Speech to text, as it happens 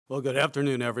Well, good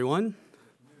afternoon, everyone.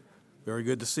 Very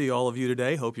good to see all of you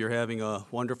today. Hope you're having a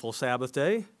wonderful Sabbath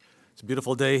day. It's a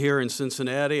beautiful day here in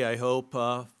Cincinnati. I hope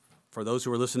for those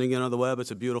who are listening in on the web, it's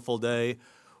a beautiful day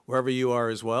wherever you are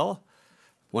as well.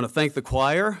 I want to thank the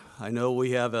choir. I know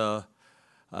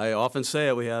I often say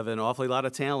it, we have an awfully lot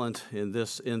of talent in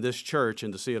this church,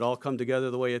 and to see it all come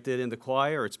together the way it did in the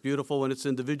choir, it's beautiful when it's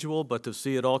individual, but to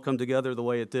see it all come together the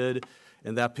way it did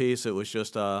in that piece, it was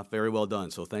just very well done.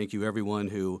 So thank you, everyone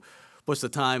who puts the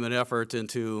time and effort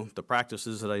into the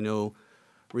practices that I know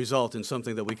result in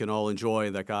something that we can all enjoy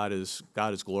and that God is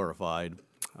glorified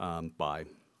by.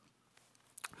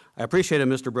 I appreciated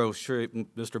Mr.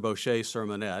 Beauchet's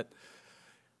sermonette.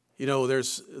 You know,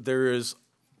 there is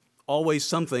always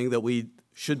something that we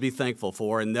should be thankful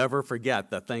for, and never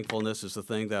forget that thankfulness is the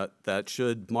thing that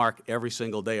should mark every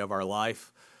single day of our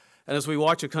life. And as we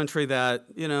watch a country that,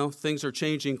 you know, things are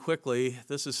changing quickly,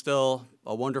 this is still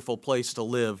a wonderful place to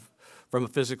live from a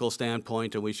physical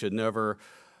standpoint, and we should never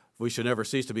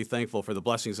cease to be thankful for the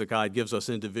blessings that God gives us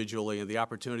individually and the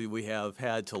opportunity we have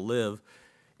had to live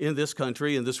in this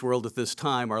country, in this world at this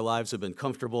time. Our lives have been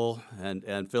comfortable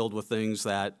and filled with things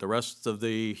that the rest of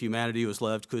the humanity who has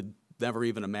lived could never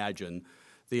even imagine,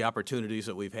 the opportunities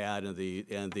that we've had and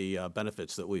the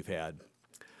benefits that we've had.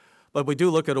 But we do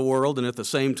look at a world, and at the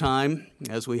same time,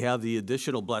 as we have the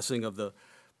additional blessing of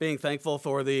being thankful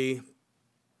for the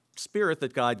spirit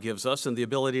that God gives us and the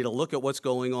ability to look at what's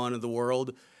going on in the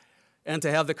world and to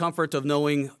have the comfort of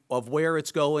knowing of where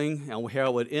it's going and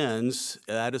how it ends,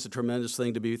 that is a tremendous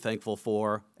thing to be thankful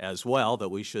for as well, that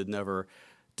we should never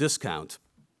discount.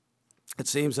 It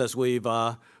seems as we've,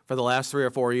 for the last 3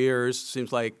 or 4 years,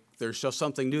 seems like there's just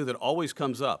something new that always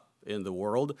comes up in the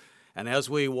world. And as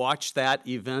we watch that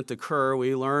event occur,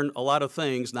 we learn a lot of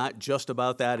things, not just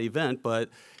about that event, but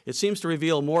it seems to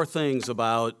reveal more things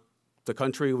about the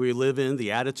country we live in,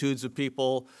 the attitudes of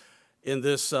people in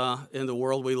the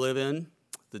world we live in,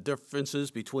 the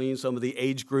differences between some of the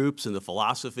age groups and the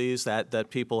philosophies that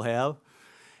people have,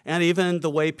 and even the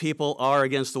way people are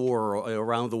against the world,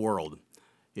 around the world.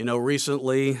 You know,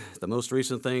 recently, the most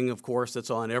recent thing, of course, that's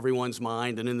on everyone's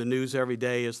mind and in the news every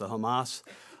day is the Hamas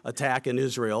attack in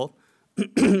Israel.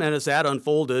 And as that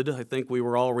unfolded, I think we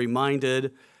were all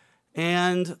reminded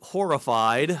and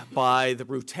horrified by the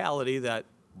brutality that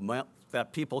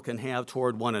people can have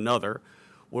toward one another.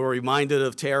 We're reminded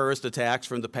of terrorist attacks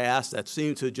from the past that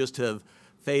seem to just have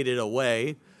faded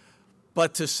away.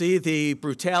 But to see the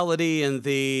brutality and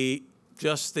the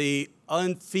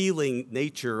unfeeling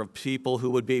nature of people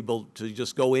who would be able to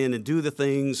just go in and do the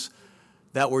things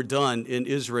that were done in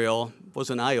Israel was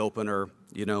an eye-opener,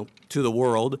 you know, to the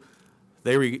world.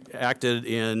 They reacted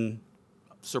in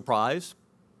surprise,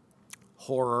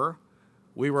 horror.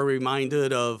 We were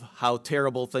reminded of how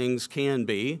terrible things can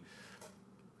be.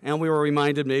 And we were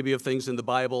reminded maybe of things in the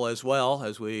Bible as well,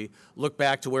 as we look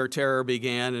back to where terror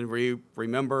began and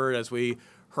remember as we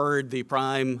heard the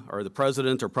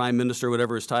president or prime minister,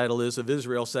 whatever his title is, of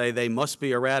Israel say they must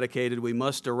be eradicated. We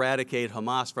must eradicate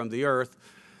Hamas from the earth.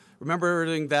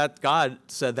 Remembering that God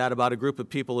said that about a group of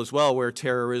people as well, where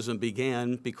terrorism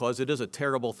began, because it is a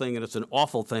terrible thing and it's an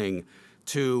awful thing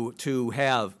to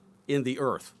have in the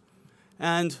earth.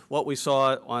 And what we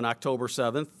saw on October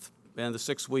 7th and the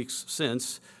 6 weeks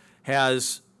since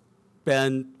has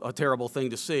been a terrible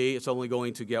thing to see. It's only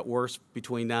going to get worse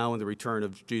between now and the return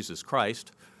of Jesus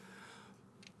Christ.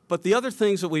 But the other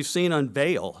things that we've seen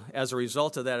unveil as a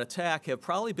result of that attack have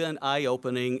probably been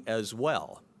eye-opening as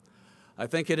well. I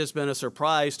think it has been a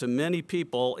surprise to many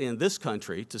people in this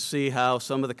country to see how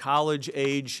some of the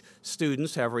college-age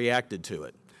students have reacted to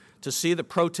it, to see the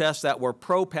protests that were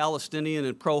pro-Palestinian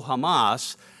and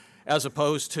pro-Hamas as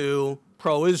opposed to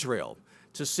pro-Israel,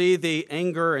 to see the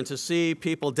anger and to see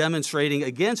people demonstrating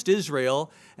against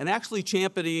Israel and actually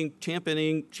championing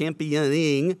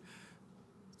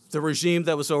the regime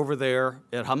that was over there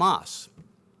at Hamas.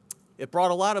 It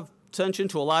brought a lot of attention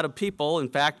to a lot of people. In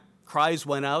fact, cries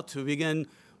went out to begin,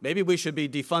 maybe we should be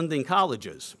defunding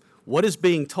colleges. What is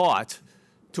being taught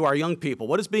to our young people?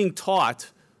 What is being taught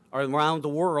around the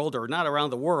world, or not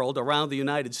around the world, around the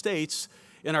United States,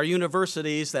 in our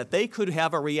universities, that they could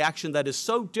have a reaction that is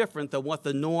so different than what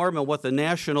the norm and what the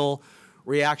national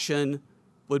reaction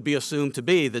would be assumed to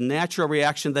be, the natural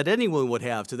reaction that anyone would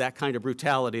have to that kind of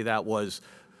brutality that was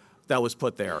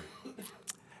put there.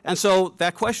 And so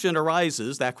that question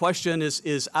arises, that question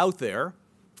is out there,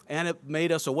 and it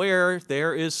made us aware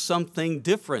there is something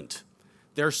different.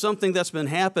 There's something that's been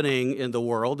happening in the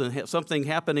world and something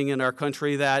happening in our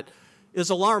country that is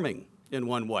alarming in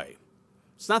one way.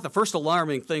 It's not the first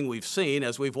alarming thing we've seen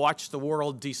as we've watched the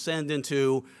world descend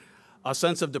into a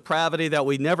sense of depravity that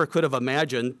we never could have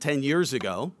imagined 10 years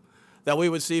ago, that we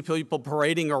would see people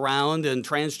parading around in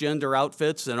transgender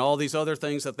outfits and all these other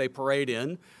things that they parade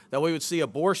in, that we would see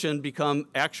abortion become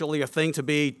actually a thing to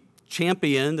be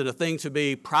championed and a thing to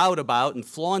be proud about and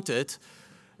flaunt it.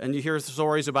 And you hear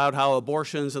stories about how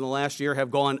abortions in the last year have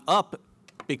gone up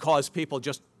because people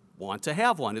just want to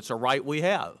have one. It's a right we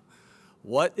have.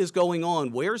 What is going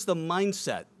on? Where's the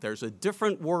mindset? There's a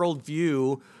different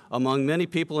worldview among many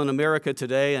people in America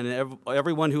today, and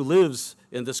everyone who lives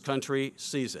in this country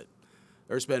sees it.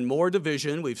 There's been more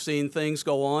division. We've seen things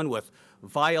go on with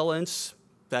violence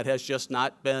that has just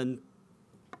not been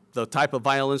the type of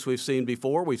violence we've seen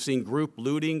before. We've seen group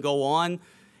looting go on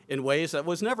in ways that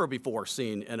was never before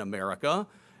seen in America,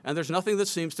 and there's nothing that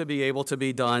seems to be able to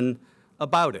be done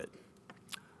about it.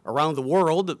 Around the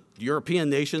world, European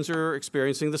nations are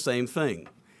experiencing the same thing.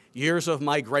 Years of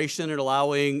migration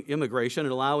and immigration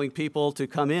and allowing people to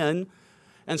come in,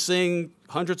 and seeing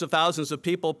hundreds of thousands of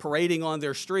people parading on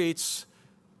their streets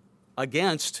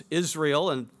against Israel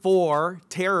and for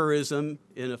terrorism,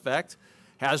 in effect,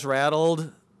 has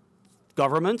rattled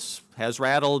governments, has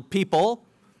rattled people,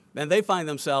 and they find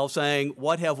themselves saying,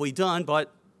 what have we done?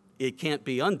 But it can't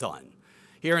be undone.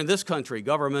 Here in this country,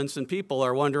 governments and people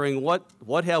are wondering,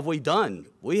 what have we done?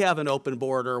 We have an open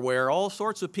border where all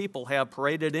sorts of people have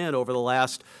paraded in over the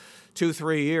last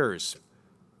 2-3 years.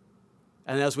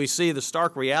 And as we see the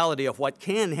stark reality of what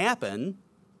can happen,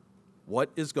 what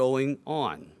is going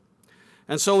on?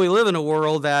 And so we live in a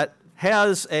world that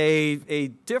has a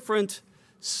different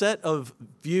set of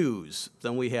views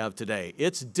than we have today.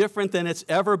 It's different than it's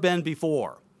ever been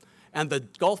before. And the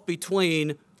gulf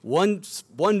between one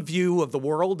view of the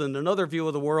world and another view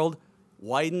of the world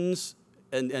widens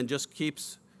and just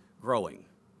keeps growing.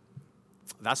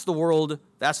 That's the world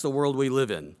we live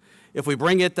in. If we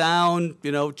bring it down,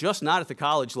 just not at the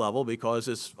college level, because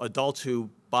it's adults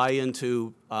who buy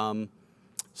into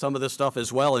some of this stuff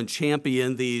as well and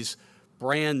champion these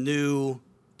brand new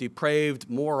depraved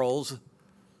morals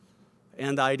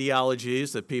and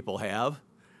ideologies that people have.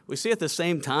 We see at the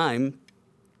same time,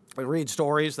 we read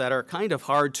stories that are kind of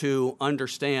hard to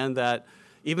understand, that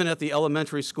even at the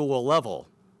elementary school level,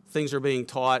 things are being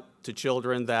taught to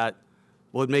children that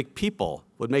would make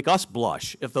us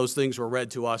blush if those things were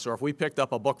read to us, or if we picked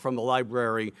up a book from the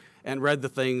library and read the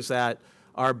things that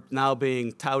are now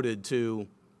being touted to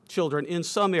children in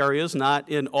some areas, not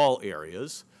in all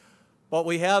areas. But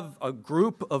we have a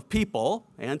group of people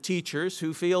and teachers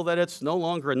who feel that it's no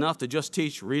longer enough to just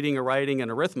teach reading and writing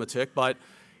and arithmetic, but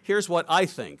here's what I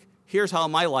think. Here's how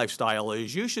my lifestyle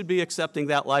is. You should be accepting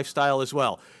that lifestyle as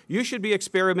well. You should be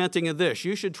experimenting in this.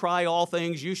 You should try all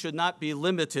things. You should not be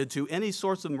limited to any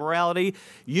sorts of morality.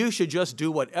 You should just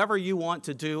do whatever you want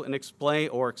to do and explain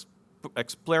or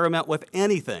experiment with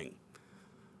anything.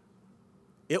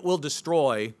 It will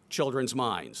destroy children's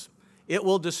minds. It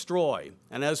will destroy.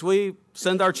 And as we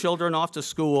send our children off to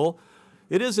school,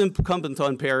 it is incumbent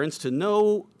on parents to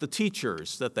know the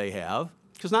teachers that they have,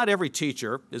 because not every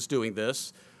teacher is doing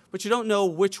this, but you don't know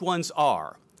which ones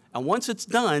are. And once it's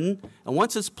done, and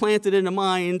once it's planted in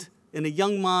a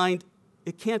young mind,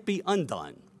 it can't be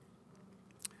undone.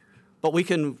 But we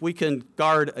can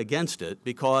guard against it,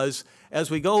 because as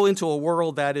we go into a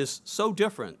world that is so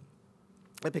different,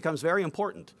 it becomes very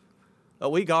important that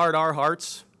we guard our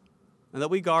hearts and that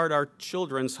we guard our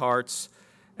children's hearts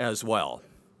as well.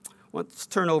 Let's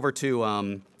turn over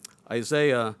to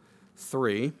Isaiah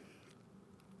 3.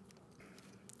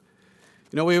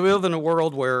 We live in a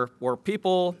world where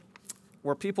people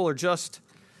are just,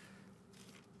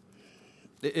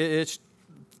 they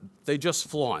just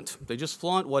flaunt. They just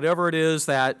flaunt whatever it is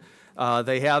that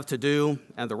they have to do,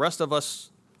 and the rest of us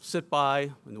sit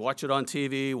by and watch it on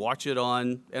TV, watch it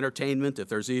on entertainment, if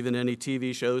there's even any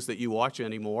TV shows that you watch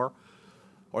anymore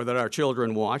or that our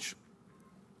children watch.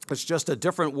 It's just a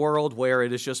different world where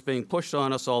it is just being pushed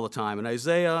on us all the time. And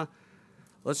Isaiah,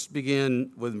 let's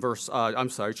begin with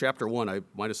chapter 1. I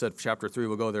might have said chapter 3.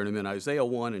 We'll go there in a minute. Isaiah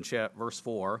 1 and verse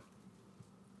 4.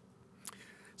 It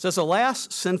says, "Alas,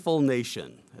 sinful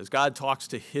nation," as God talks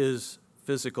to his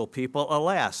physical people,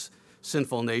 "alas,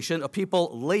 sinful nation, a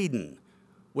people laden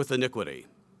with iniquity."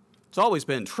 It's always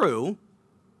been true,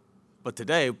 but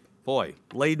today, boy,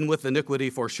 laden with iniquity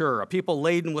for sure. A people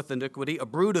laden with iniquity, a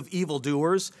brood of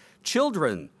evildoers,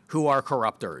 children who are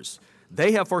corrupters.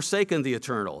 They have forsaken the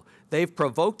eternal. They've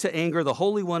provoked to anger the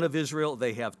Holy One of Israel.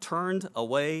 They have turned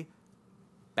away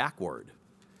backward.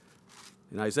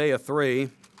 In Isaiah 3,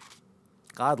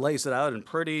 God lays it out in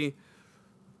pretty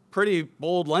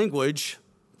bold language,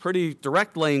 pretty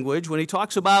direct language, when he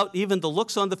talks about even the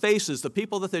looks on the faces, the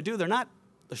people that they do. They're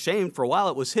ashamed. For a while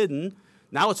it was hidden.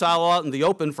 Now it's all out in the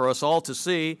open for us all to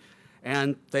see,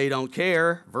 and they don't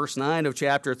care. Verse 9 of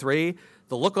chapter 3,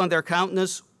 the look on their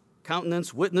countenance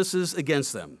witnesses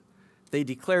against them. They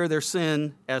declare their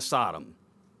sin as Sodom.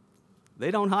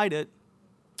 They don't hide it.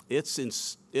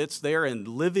 It's there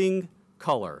in living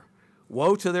color.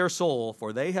 Woe to their soul,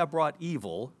 for they have brought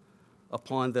evil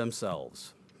upon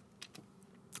themselves.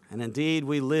 And indeed,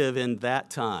 we live in that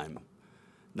time.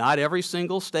 Not every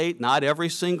single state, not every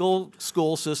single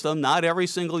school system, not every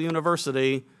single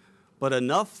university, but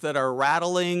enough that are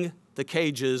rattling the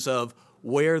cages of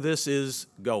where this is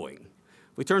going.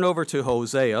 We turn over to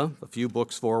Hosea, a few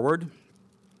books forward.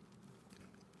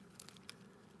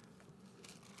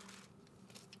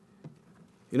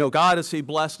 You know, God, as he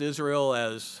blessed Israel,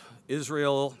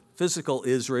 physical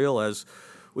Israel, as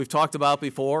we've talked about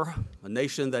before, a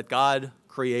nation that God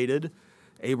created,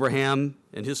 Abraham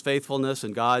and his faithfulness,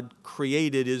 and God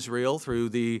created Israel through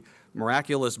the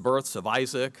miraculous births of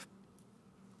Isaac,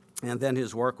 and then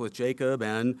his work with Jacob,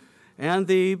 and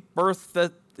the birth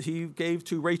that he gave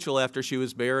to Rachel after she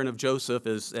was barren of Joseph,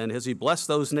 and as he blessed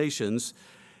those nations,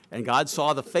 and God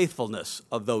saw the faithfulness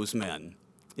of those men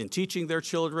in teaching their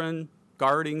children,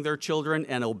 guarding their children,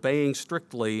 and obeying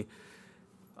strictly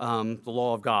the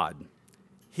law of God.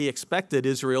 He expected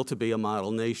Israel to be a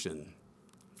model nation.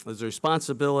 There's a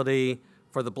responsibility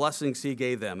for the blessings he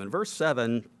gave them. In verse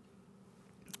 7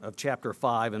 of chapter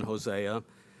 5 in Hosea,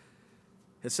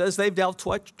 it says they've dealt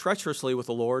treacherously with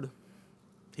the Lord.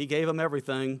 He gave them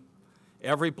everything,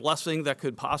 every blessing that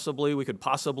we could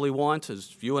possibly want,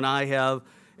 as you and I have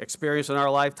experienced in our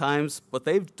lifetimes, but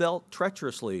they've dealt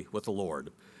treacherously with the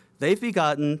Lord. They've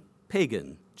begotten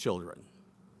pagan children.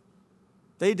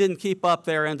 They didn't keep up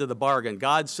their end of the bargain.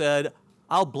 God said,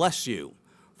 I'll bless you.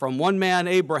 From one man,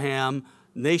 Abraham,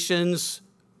 nations,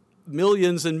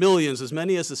 millions and millions, as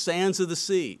many as the sands of the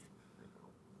sea.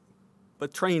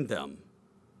 But train them,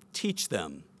 teach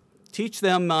them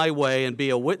my way, and be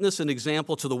a witness and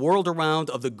example to the world around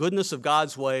of the goodness of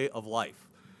God's way of life.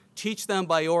 Teach them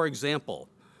by your example,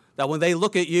 that when they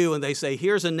look at you and they say,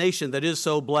 here's a nation that is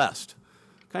so blessed,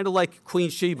 kind of like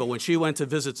Queen Sheba when she went to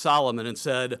visit Solomon and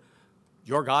said,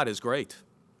 your God is great.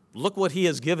 Look what he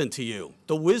has given to you.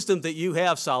 The wisdom that you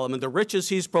have, Solomon, the riches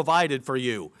he's provided for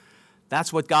you.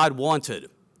 That's what God wanted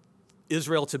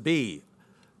Israel to be.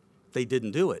 They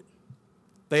didn't do it.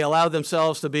 They allowed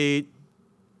themselves to be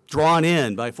drawn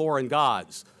in by foreign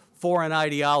gods, foreign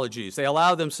ideologies. They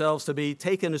allowed themselves to be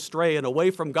taken astray and away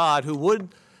from God,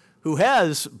 who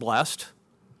has blessed.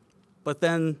 But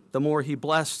then the more he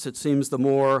blessed, it seems the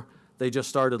more they just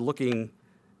started looking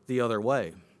the other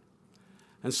way.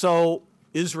 And so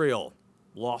Israel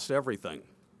lost everything.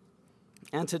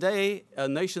 And today, a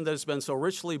nation that has been so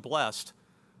richly blessed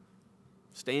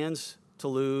stands to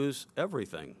lose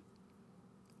everything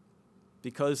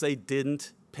because they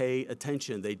didn't pay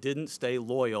attention. They didn't stay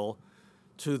loyal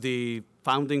to the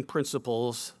founding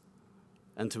principles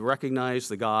and to recognize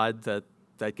the God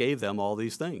that gave them all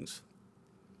these things.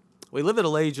 We live in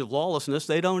an age of lawlessness.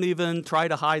 They don't even try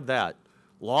to hide that.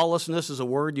 Lawlessness is a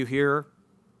word you hear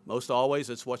most always.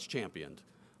 It's what's championed.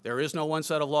 There is no one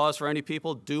set of laws for any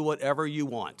people. Do whatever you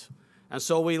want. And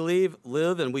so we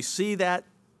live, and we see that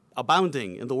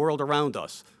abounding in the world around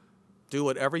us. Do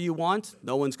whatever you want.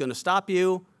 No one's going to stop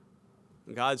you.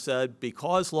 And God said,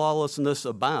 because lawlessness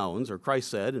abounds, or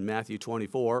Christ said in Matthew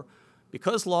 24,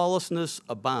 because lawlessness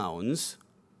abounds,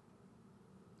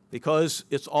 because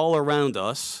it's all around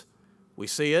us, we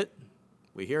see it,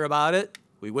 we hear about it,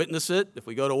 we witness it. If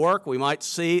we go to work, we might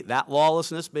see that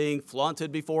lawlessness being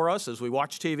flaunted before us. As we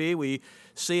watch TV, we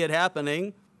see it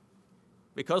happening.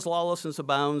 Because lawlessness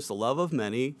abounds, the love of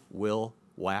many will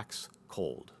wax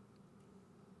cold.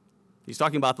 He's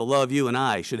talking about the love you and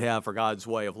I should have for God's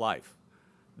way of life.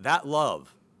 That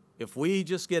love, if we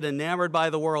just get enamored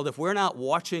by the world, if we're not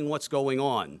watching what's going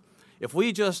on, if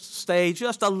we just stay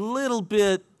just a little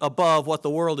bit above what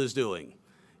the world is doing,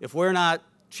 if we're not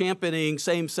championing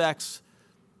same-sex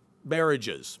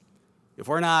marriages, if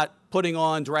we're not putting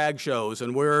on drag shows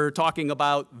and we're talking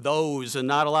about those and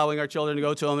not allowing our children to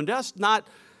go to them, and just not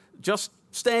just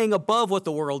staying above what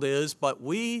the world is, but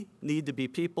we need to be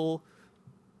people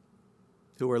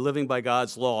who are living by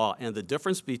God's law. And the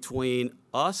difference between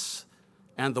us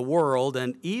and the world,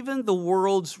 and even the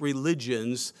world's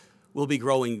religions, will be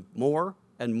growing more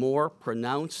and more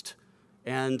pronounced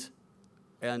and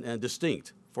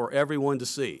distinct for everyone to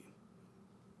see.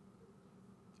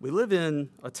 We live in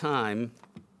a time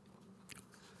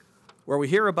where we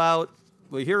hear about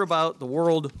the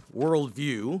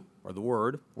worldview, or the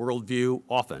word worldview,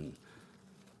 often.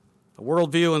 The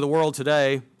worldview in the world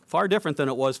today, far different than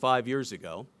it was 5 years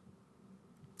ago.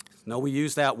 Now, we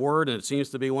use that word, and it seems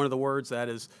to be one of the words that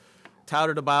is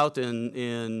touted about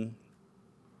in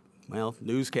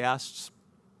newscasts.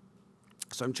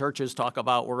 Some churches talk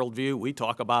about worldview. We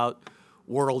talk about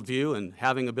worldview and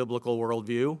having a biblical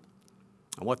worldview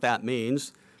and what that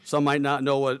means. Some might not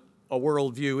know what a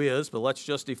worldview is, but let's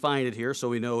just define it here so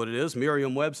we know what it is.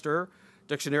 Merriam-Webster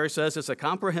dictionary says it's a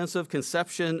comprehensive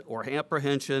conception or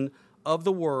apprehension of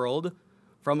the world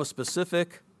from a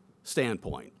specific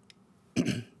standpoint.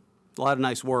 A lot of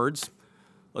nice words.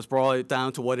 Let's boil it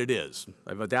down to what it is.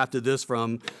 I've adapted this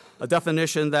from a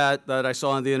definition that I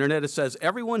saw on the internet. It says,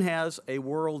 everyone has a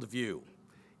worldview.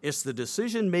 It's the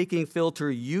decision-making filter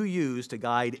you use to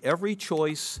guide every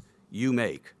choice you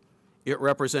make. It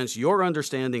represents your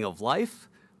understanding of life,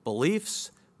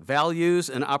 beliefs, values,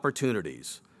 and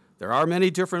opportunities. There are many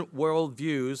different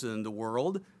worldviews in the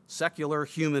world: secular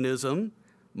humanism,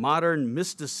 modern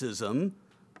mysticism,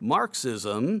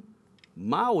 Marxism,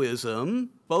 Maoism,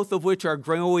 both of which are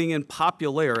growing in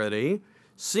popularity,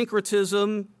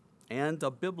 syncretism, and a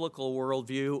biblical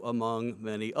worldview, among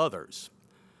many others.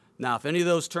 Now, if any of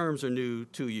those terms are new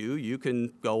to you, you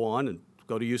can go on and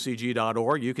go to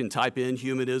ucg.org. You can type in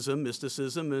humanism,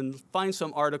 mysticism, and find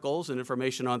some articles and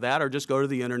information on that, or just go to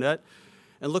the internet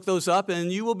and look those up,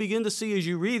 and you will begin to see, as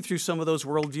you read through some of those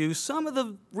worldviews, some of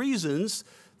the reasons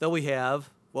that we have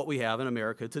what we have in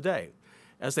America today.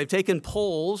 As they've taken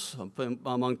polls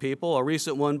among people, a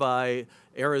recent one by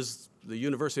the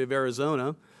University of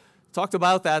Arizona talked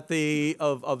about that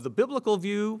of the biblical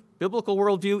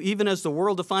worldview, even as the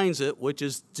world defines it, which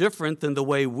is different than the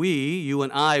way you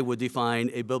and I would define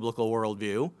a biblical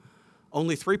worldview,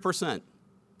 only 3%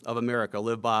 of America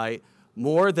live by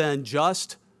more than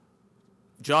just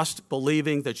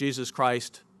believing that Jesus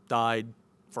Christ died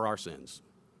for our sins.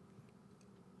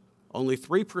 Only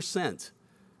 3%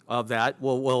 of that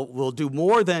will do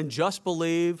more than just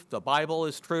believe the Bible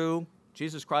is true,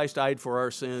 Jesus Christ died for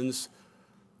our sins.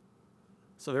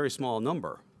 It's a very small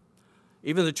number.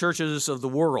 Even the churches of the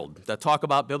world that talk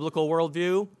about biblical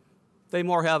worldview, they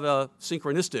more have a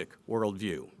synchronistic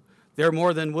worldview. They're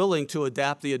more than willing to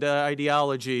adapt the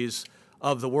ideologies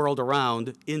of the world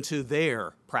around into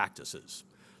their practices.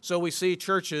 So we see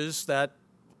churches that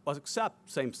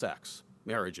accept same-sex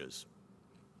marriages.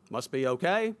 Must be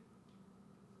okay.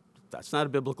 That's not a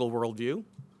biblical worldview.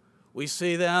 We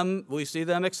see them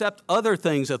accept other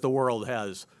things that the world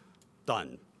has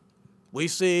done. We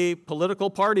see political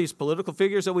parties, political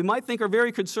figures that we might think are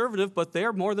very conservative, but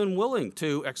they're more than willing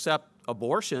to accept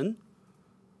abortion,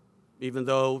 even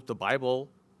though the Bible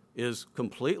is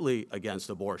completely against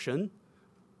abortion.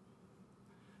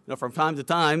 Now, from time to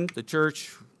time, the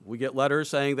church, we get letters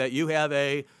saying that you have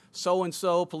a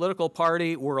so-and-so political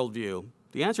party worldview.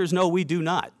 The answer is no, we do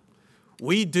not.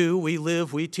 We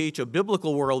live, we teach a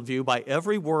biblical worldview by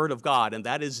every word of God, and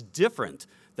that is different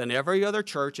than every other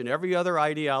church and every other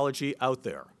ideology out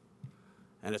there.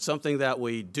 And it's something that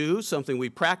we do, something we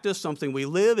practice, something we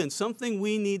live, and something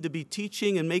we need to be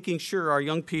teaching and making sure our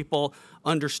young people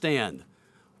understand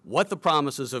what the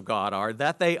promises of God are,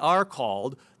 that they are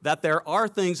called, that there are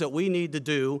things that we need to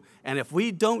do, and if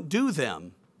we don't do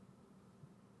them,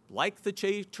 like the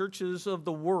churches of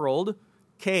the world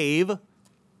cave,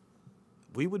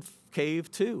 we would cave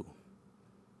too.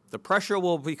 The pressure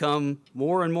will become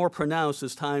more and more pronounced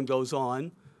as time goes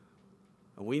on,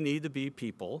 and we need to be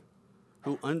people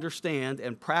who understand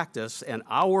and practice, and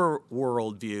our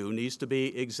worldview needs to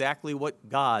be exactly what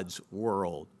God's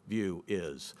worldview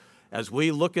is. As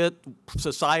we look at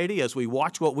society, as we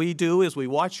watch what we do, as we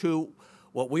watch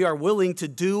what we are willing to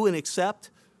do and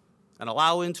accept and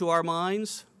allow into our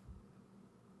minds,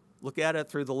 look at it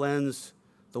through the lens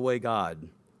the way God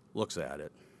looks at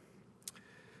it.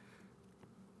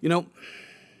 You know,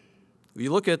 if you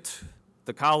look at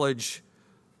the college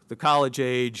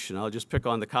age, and I'll just pick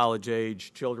on the college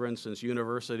age children since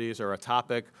universities are a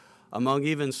topic, among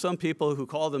even some people who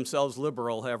call themselves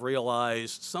liberal have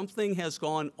realized something has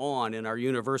gone on in our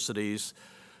universities,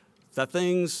 that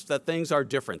things are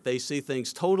different. They see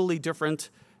things totally different,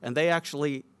 and they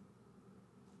actually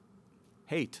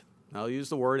hate, I'll use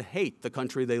the word hate, the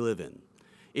country they live in.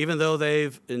 Even though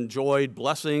they've enjoyed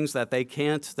blessings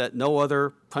that no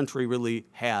other country really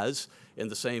has in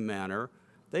the same manner,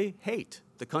 they hate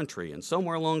the country. And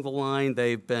somewhere along the line,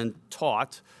 they've been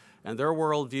taught, and their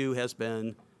worldview has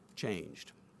been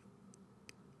changed.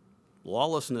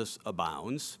 Lawlessness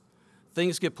abounds.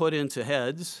 Things get put into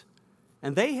heads,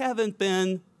 and they haven't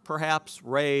been perhaps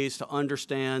raised to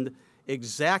understand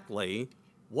exactly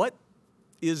what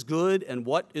is good and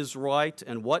what is right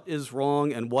and what is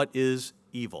wrong and what is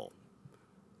evil.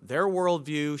 Their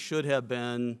worldview should have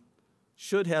been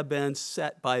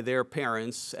set by their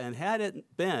parents, and had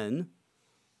it been,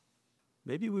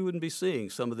 maybe we wouldn't be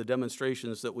seeing some of the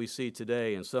demonstrations that we see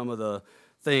today and some of the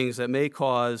things that may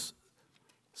cause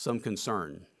some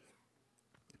concern.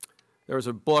 There was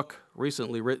a book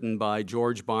recently written by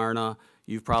George Barna.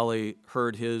 You've probably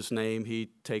heard his name. He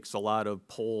takes a lot of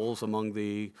polls among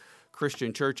the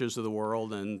Christian churches of the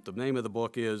world, and the name of the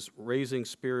book is Raising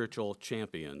Spiritual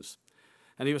Champions.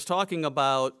 And he was talking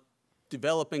about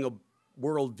developing a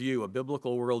worldview, a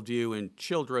biblical worldview in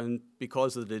children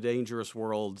because of the dangerous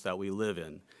world that we live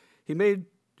in. He made,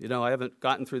 I haven't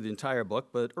gotten through the entire book,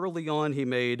 but early on he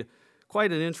made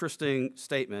quite an interesting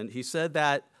statement. He said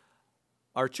that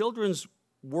our children's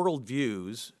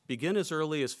worldviews begin as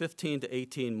early as 15 to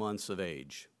 18 months of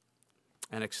age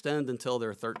and extend until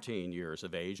they're 13 years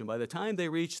of age. And by the time they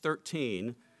reach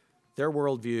 13, their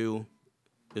worldview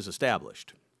is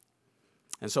established.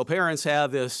 And so parents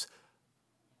have this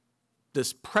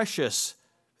precious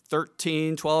 12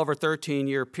 or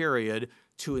 13-year period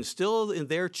to instill in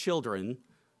their children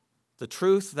the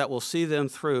truth that will see them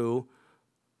through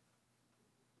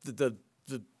the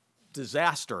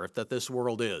disaster that this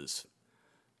world is.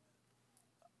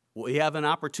 We have an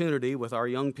opportunity with our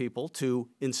young people to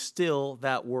instill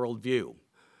that worldview.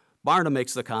 Barna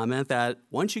makes the comment that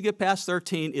once you get past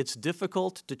 13, it's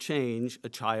difficult to change a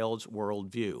child's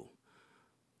worldview.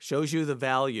 Shows you the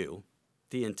value,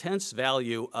 the intense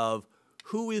value of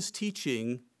who is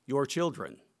teaching your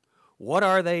children. What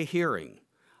are they hearing?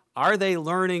 Are they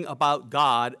learning about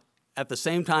God at the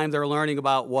same time they're learning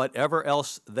about whatever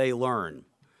else they learn?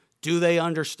 Do they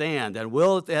understand? And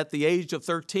will, at the age of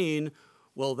 13,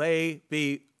 will they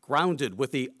be grounded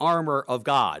with the armor of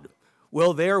God?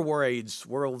 Will their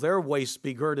waists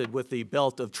be girded with the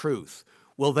belt of truth?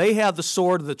 Will they have the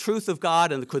sword of the truth of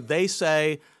God, and could they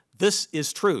say, this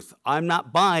is truth. I'm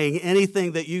not buying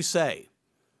anything that you say?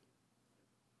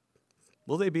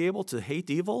 Will they be able to hate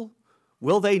evil?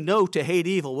 Will they know to hate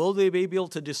evil? Will they be able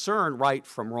to discern right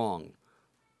from wrong?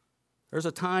 There's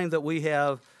a time that we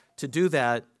have to do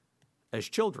that as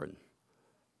children.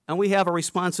 And we have a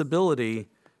responsibility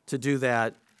to do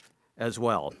that as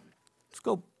well. Let's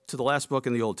go to the last book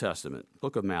in the Old Testament,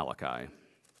 book of Malachi.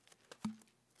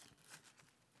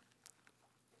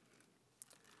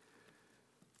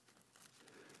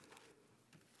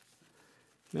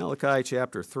 Malachi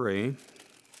chapter 3.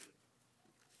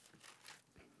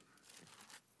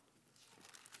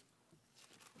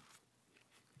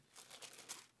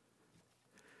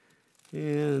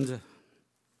 And,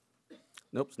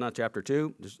 nope, it's not chapter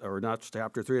 2, or not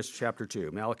chapter 3, it's chapter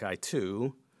 2. Malachi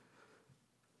 2,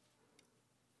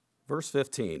 verse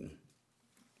 15.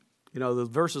 The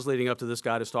verses leading up to this,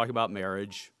 God is talking about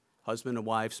marriage. Husband and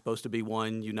wife supposed to be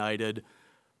one, united.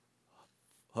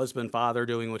 Husband, father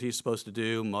doing what he's supposed to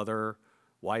do. Mother,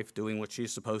 wife doing what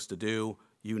she's supposed to do.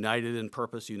 United in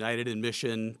purpose, united in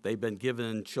mission. They've been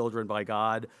given children by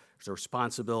God. There's a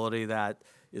responsibility that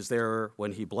is there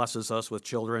when he blesses us with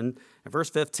children. In verse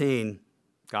 15,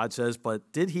 God says,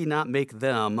 but did he not make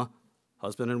them,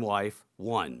 husband and wife,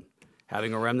 one,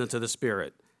 having a remnant of the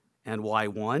Spirit? And why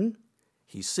one?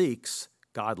 He seeks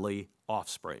godly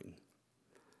offspring.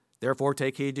 Therefore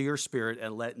take heed to your spirit,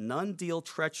 and let none deal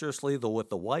treacherously with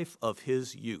the wife of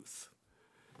his youth.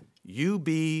 You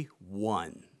be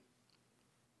one,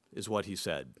 is what he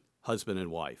said, husband and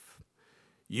wife.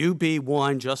 You be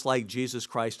one just like Jesus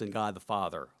Christ and God the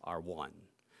Father are one.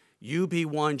 You be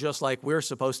one just like we're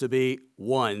supposed to be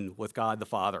one with God the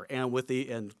Father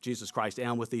and Jesus Christ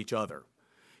and with each other.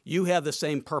 You have the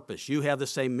same purpose. You have the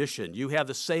same mission. You have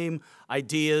the same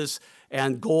ideas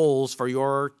and goals for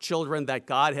your children that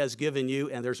God has given you,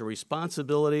 and there's a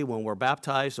responsibility when we're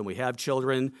baptized and we have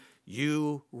children.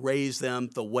 You raise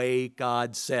them the way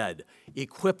God said.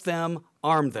 Equip them,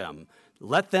 arm them.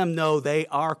 Let them know they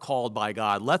are called by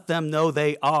God. Let them know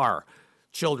they are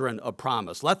children of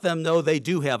promise. Let them know they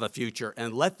do have a future,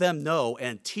 and let them know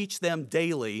and teach them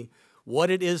daily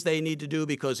what it is they need to do,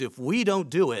 because if we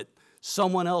don't do it,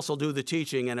 someone else will do the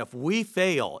teaching, and if we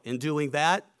fail in doing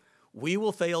that, we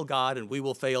will fail God and we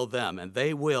will fail them, and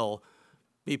they will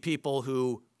be people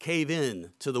who cave in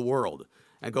to the world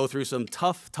and go through some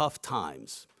tough, tough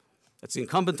times. It's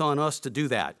incumbent on us to do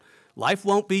that. Life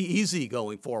won't be easy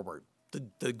going forward.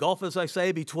 The gulf, as I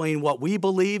say, between what we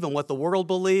believe and what the world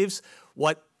believes,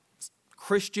 what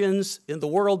Christians in the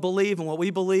world believe and what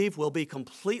we believe, will be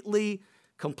completely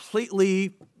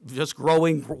just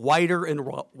growing wider and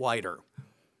wider.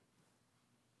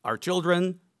 Our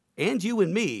children and you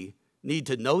and me need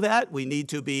to know that. We need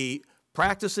to be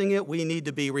practicing it. We need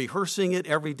to be rehearsing it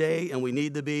every day, and we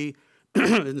need to be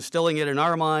instilling it in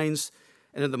our minds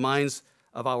and in the minds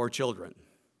of our children.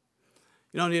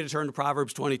 You don't need to turn to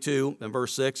Proverbs 22 and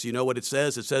verse 6. You know what it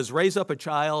says. It says, raise up a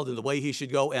child in the way he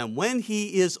should go, and when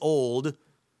he is old,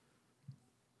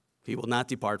 he will not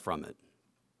depart from it.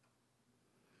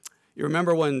 You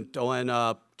remember when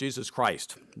Jesus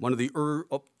Christ, one of the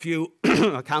few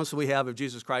accounts that we have of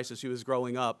Jesus Christ as he was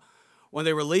growing up, when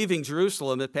they were leaving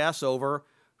Jerusalem at Passover,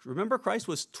 remember Christ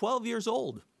was 12 years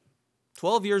old.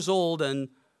 12 years old, and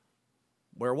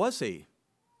where was he?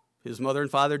 His mother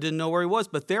and father didn't know where he was,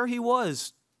 but there he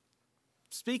was,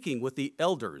 speaking with the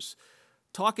elders,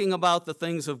 talking about the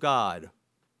things of God.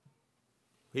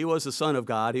 He was the Son of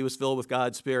God. He was filled with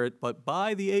God's Spirit, but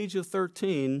by the age of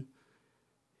 13,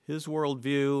 his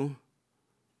worldview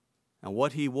and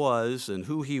what he was and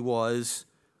who he was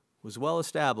well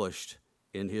established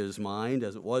in his mind,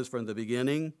 as it was from the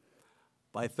beginning.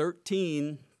 By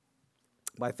 13,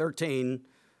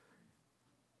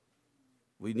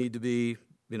 we need to be,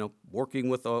 working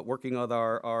with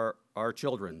our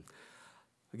children.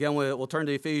 Again, we'll turn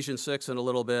to Ephesians 6 in a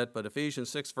little bit, but Ephesians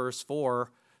 6 verse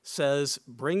 4 says,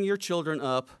 bring your children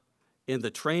up in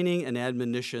the training and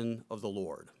admonition of the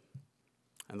Lord.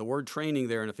 And the word training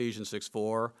there in Ephesians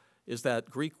 6:4 is that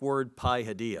Greek word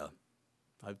paideia.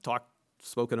 I've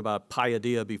spoken about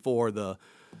paideia before, the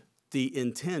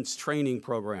intense training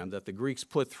program that the Greeks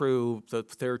put through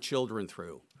their children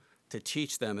through to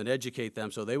teach them and educate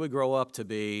them so they would grow up to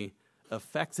be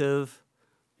effective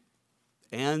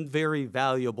and very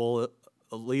valuable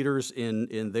leaders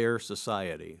in their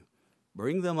society.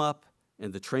 Bring them up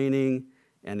in the training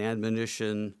and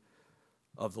admonition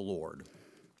of the Lord.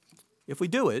 If we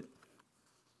do it,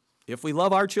 if we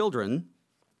love our children,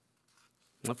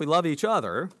 if we love each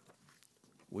other,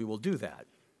 we will do that.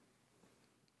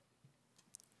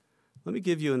 Let me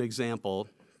give you an example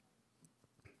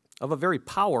of a very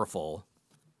powerful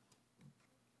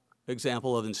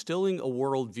example of instilling a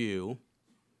worldview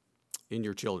in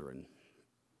your children.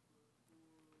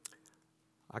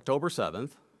 October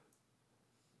 7th,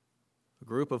 a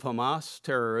group of Hamas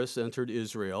terrorists entered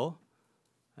Israel,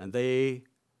 and they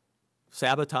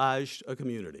sabotaged a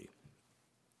community.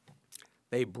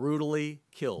 They brutally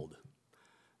killed.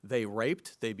 They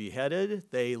raped, they beheaded,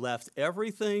 they left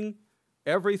everything,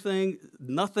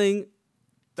 nothing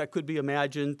that could be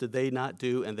imagined did they not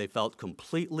do, and they felt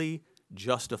completely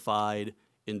justified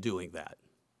in doing that.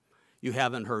 You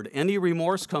haven't heard any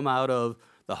remorse come out of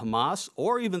the Hamas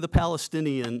or even the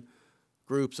Palestinian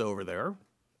groups over there.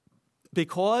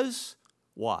 Because,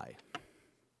 why?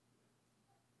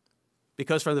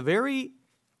 Because from the very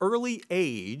early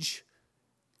age,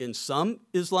 in some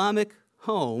Islamic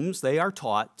homes, they are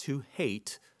taught to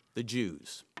hate the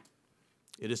Jews.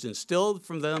 It is instilled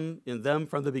in them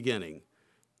from the beginning.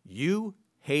 You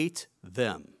hate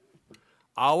them.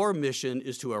 Our mission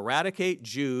is to eradicate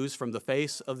Jews from the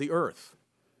face of the earth.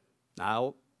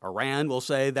 Now, Iran will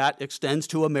say that extends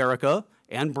to America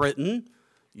and Britain.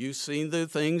 You've seen the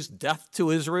things, death to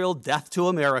Israel, death to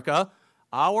America.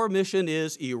 Our mission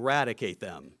is eradicate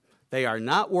them. They are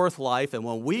not worth life, and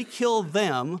when we kill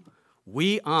them,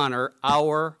 we honor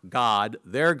our God,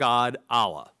 their God,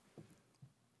 Allah.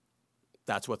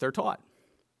 That's what they're taught.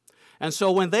 And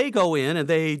so when they go in and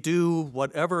they do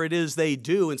whatever it is they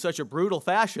do in such a brutal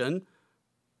fashion,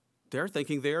 they're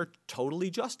thinking they're totally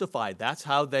justified. That's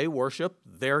how they worship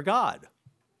their God.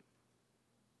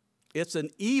 It's an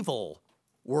evil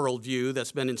worldview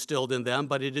that's been instilled in them,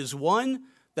 but it is one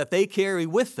that they carry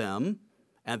with them,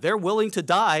 and they're willing to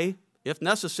die, if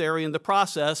necessary, in the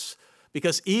process,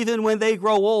 because even when they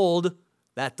grow old,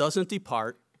 that doesn't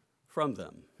depart from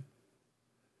them.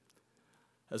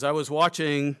 As I was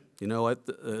watching,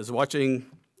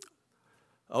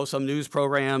 some news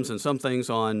programs and some things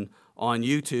on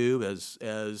YouTube,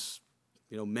 as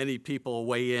many people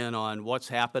weigh in on what's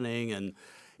happening, and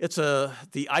it's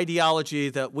the ideology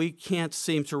that we can't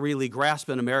seem to really grasp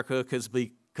in America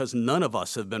because none of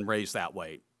us have been raised that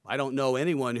way. I don't know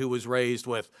anyone who was raised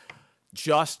with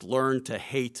just learn to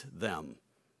hate them.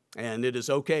 And it is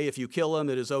okay if you kill them.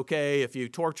 It is okay if you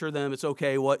torture them. It's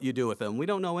okay what you do with them. We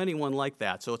don't know anyone like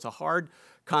that. So it's a hard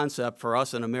concept for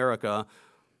us in America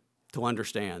to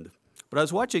understand. But I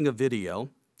was watching a video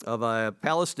of a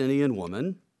Palestinian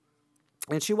woman,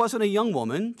 and she wasn't a young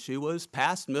woman. She was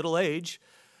past middle age.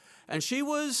 And she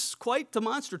was quite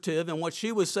demonstrative in what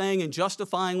she was saying and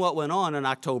justifying what went on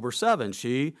October 7th.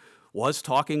 She was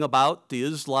talking about the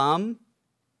Islam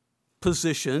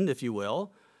position, if you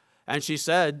will, and she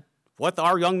said, what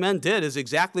our young men did is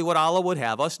exactly what Allah would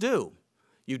have us do.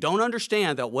 You don't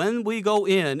understand that when we go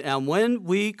in and when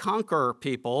we conquer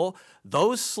people,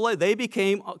 they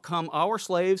become our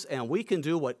slaves, and we can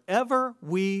do whatever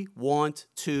we want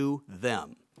to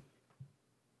them.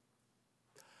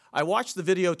 I watched the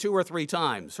video 2 or 3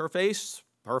 times. Her face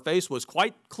was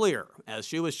quite clear as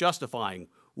she was justifying.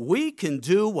 We can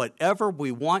do whatever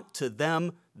we want to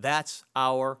them. That's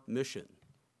our mission.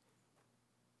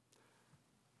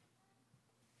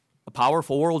 A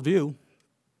powerful worldview.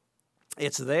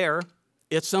 It's there.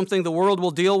 It's something the world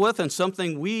will deal with and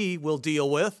something we will deal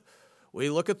with. We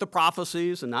look at the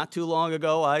prophecies, and not too long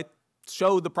ago I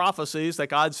showed the prophecies that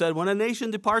God said, when a nation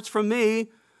departs from me,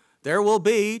 there will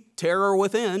be terror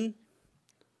within.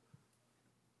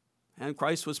 And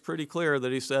Christ was pretty clear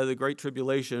that he said the Great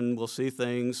Tribulation will see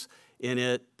things in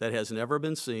it that has never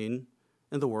been seen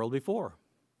in the world before.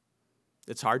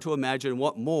 It's hard to imagine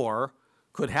what more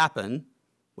could happen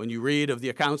when you read of the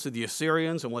accounts of the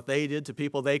Assyrians and what they did to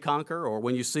people they conquer, or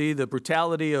when you see the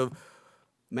brutality of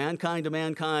mankind to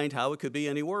mankind, how it could be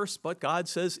any worse. But God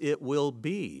says it will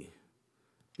be,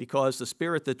 because the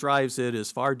spirit that drives it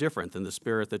is far different than the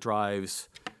spirit that drives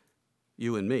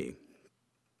you and me.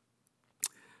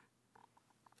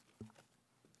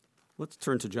 Let's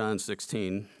turn to John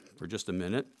 16 for just a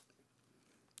minute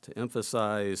to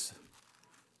emphasize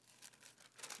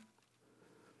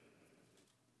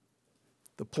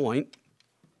the point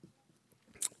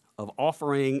of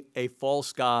offering a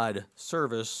false god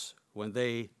service when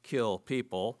they kill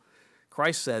people.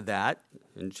 Christ said that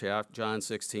in John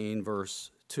 16,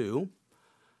 verse 2.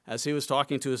 As he was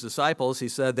talking to his disciples, he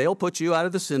said, they'll put you out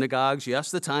of the synagogues.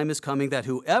 Yes, the time is coming that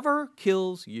whoever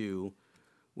kills you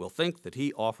will think that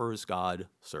he offers God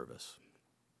service.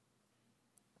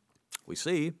 We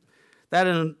see that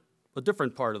in a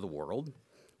different part of the world.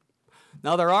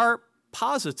 Now, there are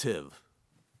positive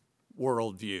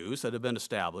worldviews that have been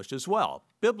established as well,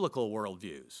 biblical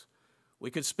worldviews.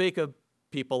 We could speak of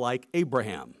people like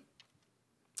Abraham.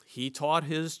 He taught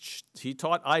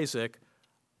Isaac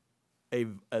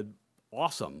an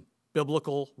awesome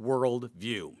biblical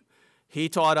worldview. He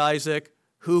taught Isaac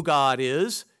who God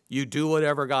is. You do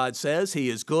whatever God says. He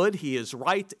is good. He is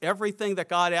right. Everything that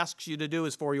God asks you to do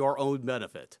is for your own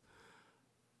benefit.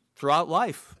 Throughout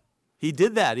life, he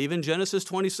did that. Even Genesis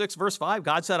 26, verse 5,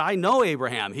 God said, I know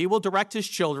Abraham. He will direct his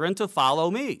children to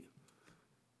follow me.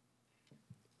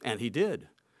 And he did.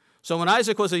 So when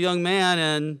Isaac was a young man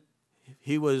and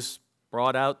he was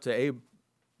brought out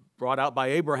by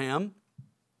Abraham,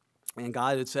 and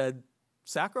God had said,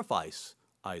 sacrifice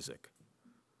Isaac.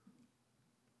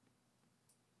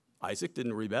 Isaac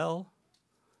didn't rebel.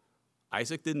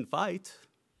 Isaac didn't fight.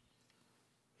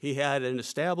 He had an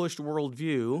established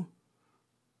worldview.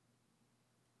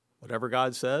 Whatever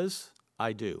God says,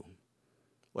 I do.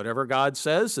 Whatever God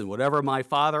says, and whatever my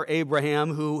father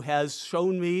Abraham, who has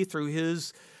shown me through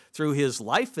his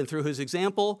life and through his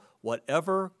example,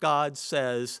 whatever God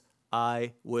says,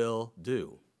 I will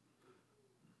do.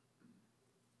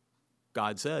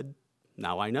 God said,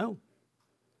 now I know.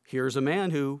 Here's a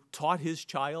man who taught his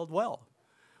child well.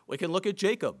 We can look at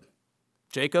Jacob.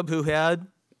 Jacob, who had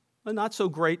a not so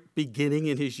great beginning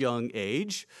in his young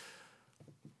age.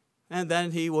 And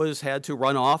then he had to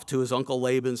run off to his uncle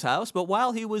Laban's house. But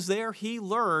while he was there, he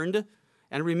learned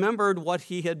and remembered what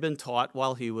he had been taught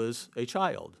while he was a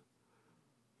child.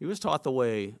 He was taught the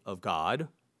way of God,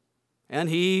 and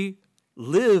he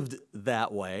lived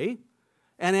that way.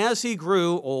 And as he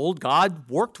grew old, God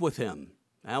worked with him.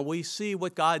 And we see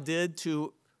what God did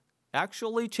to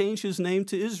actually change his name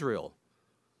to Israel,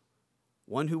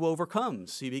 one who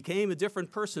overcomes. He became a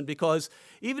different person, because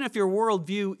even if your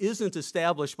worldview isn't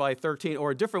established by 13,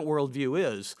 or a different worldview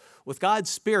is, with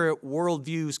God's Spirit,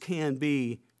 worldviews can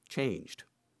be changed.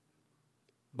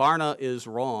 Barna is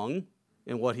wrong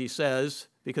in what he says,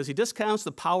 because he discounts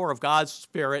the power of God's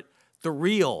Spirit, the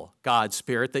real God's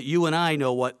Spirit, that you and I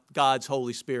know what God's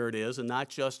Holy Spirit is, and not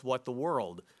just what the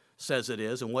world says it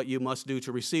is and what you must do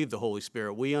to receive the Holy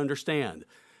Spirit. We understand.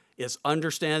 It's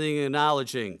understanding and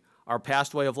acknowledging our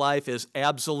past way of life is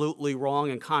absolutely wrong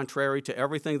and contrary to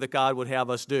everything that God would have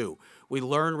us do. We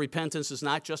learn repentance is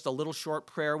not just a little short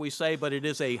prayer we say, but it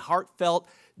is a heartfelt,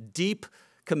 deep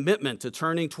commitment to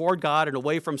turning toward God and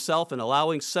away from self and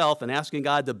allowing self and asking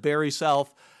God to bury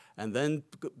self, and then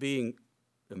being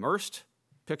immersed,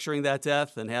 picturing that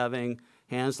death and having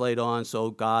hands laid on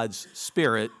so God's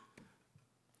Spirit,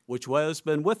 which has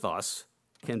been with us,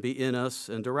 can be in us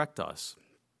and direct us.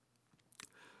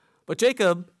 But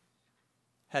Jacob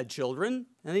had children,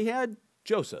 and he had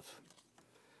Joseph.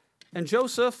 And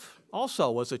Joseph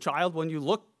also was a child. When you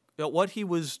look at what he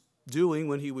was doing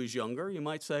when he was younger, you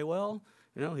might say, well,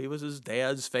 He was his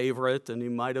dad's favorite, and he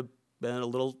might have been a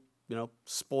little,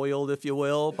 spoiled, if you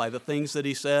will, by the things that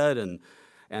he said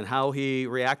and how he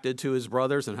reacted to his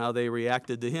brothers and how they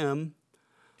reacted to him.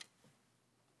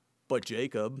 But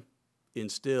Jacob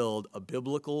instilled a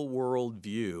biblical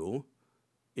worldview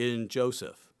in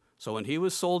Joseph. So when he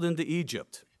was sold into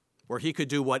Egypt, where he could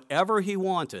do whatever he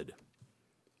wanted,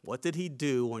 what did he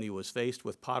do when he was faced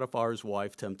with Potiphar's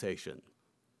wife temptation?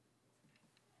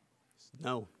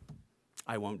 No,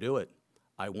 I won't do it.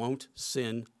 I won't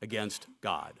sin against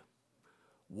God.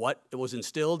 What was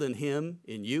instilled in him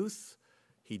in youth,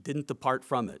 he didn't depart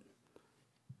from it.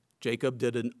 Jacob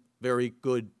did a very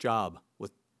good job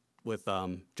with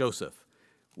Joseph.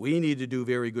 We need to do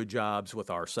very good jobs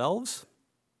with ourselves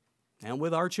and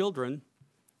with our children,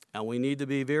 and we need to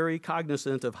be very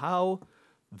cognizant of how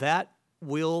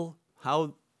we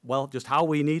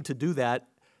need to do that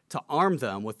to arm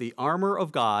them with the armor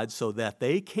of God so that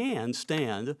they can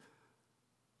stand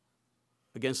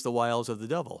against the wiles of the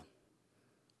devil,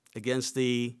 against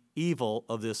the evil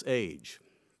of this age.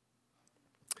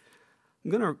 I'm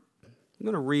going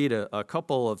to read a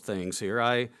couple of things here.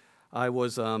 I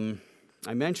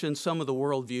mentioned some of the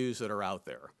worldviews that are out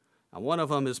there. And one of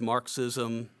them is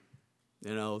Marxism.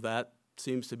 That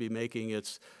seems to be making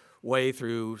its way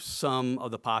through some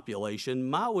of the population.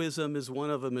 Maoism is one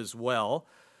of them as well.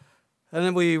 And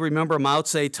then we remember Mao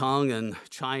Zedong in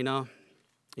China,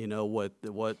 what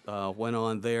went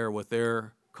on there with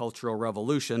their Cultural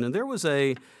Revolution. And there was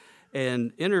an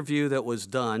interview that was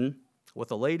done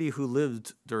with a lady who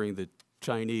lived during the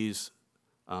Chinese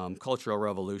Cultural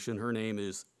Revolution. Her name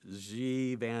is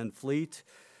Xi Van Fleet.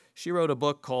 She wrote a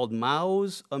book called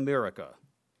Mao's America,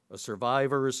 A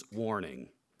Survivor's Warning.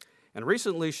 And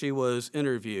recently she was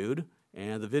interviewed,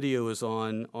 and the video is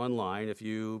online if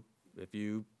you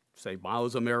say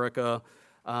Mao's America.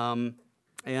 And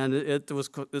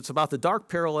it's about the dark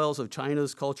parallels of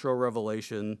China's Cultural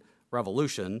Revolution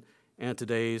and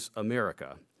today's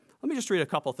America. Let me just read a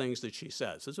couple things that she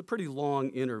says. It's a pretty long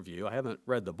interview. I haven't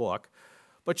read the book.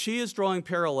 But she is drawing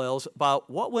parallels about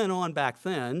what went on back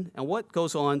then and what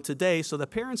goes on today so that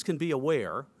parents can be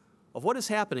aware of what is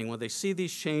happening when they see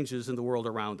these changes in the world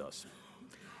around us.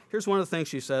 Here's one of the things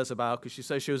she says because she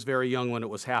says she was very young when it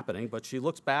was happening, but she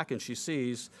looks back and she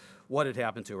sees what had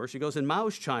happened to her. She goes, in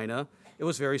Mao's China, it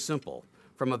was very simple.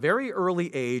 From a very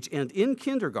early age and in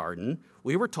kindergarten,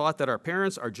 we were taught that our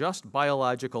parents are just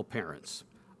biological parents.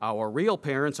 Our real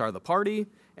parents are the party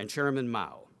and Chairman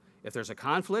Mao. If there's a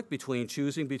conflict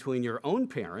choosing between your own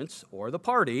parents or the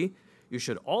party, you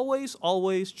should always,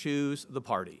 always choose the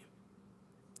party.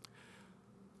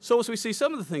 So as we see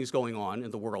some of the things going on in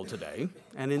the world today,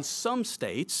 and in some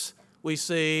states, we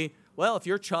see, well, if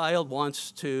your son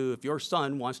wants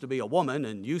to be a woman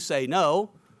and you say no,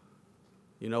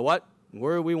 you know what?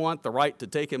 We want the right to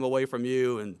take him away from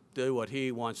you and do what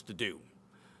he wants to do.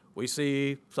 We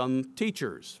see some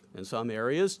teachers in some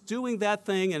areas doing that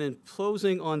thing and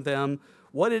imposing on them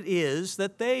what it is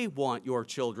that they want your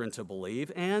children to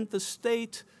believe, and the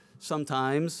state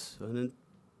sometimes, and in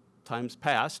times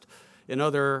past, in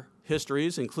other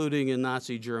histories, including in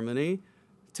Nazi Germany,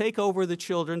 take over the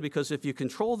children, because if you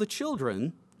control the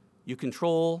children, you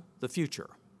control the future.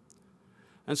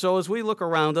 And so as we look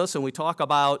around us and we talk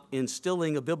about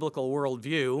instilling a biblical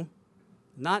worldview,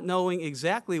 not knowing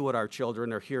exactly what our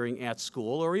children are hearing at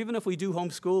school, or even if we do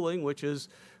homeschooling, which is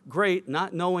great,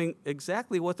 not knowing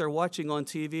exactly what they're watching on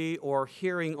TV or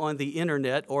hearing on the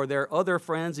internet or their other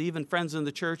friends, even friends in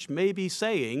the church, may be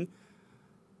saying,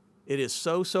 it is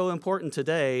so, so important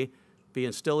today be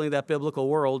instilling that biblical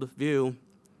worldview,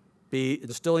 be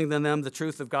instilling in them the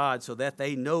truth of God so that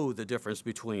they know the difference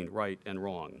between right and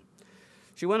wrong.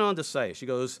 She went on to say, she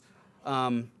goes,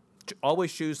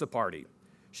 always choose the party.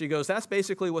 She goes, that's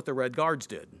basically what the Red Guards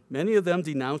did. Many of them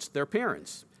denounced their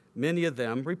parents. Many of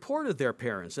them reported their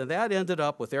parents, and that ended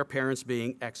up with their parents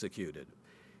being executed.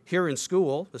 Here in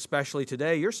school, especially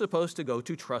today, you're supposed to go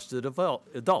to trusted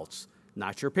adults,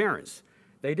 not your parents.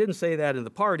 They didn't say that in the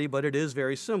party, but it is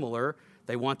very similar.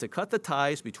 They want to cut the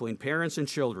ties between parents and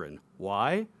children.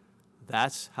 Why?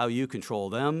 That's how you control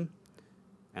them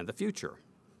and the future.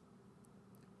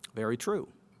 Very true.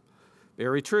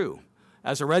 Very true.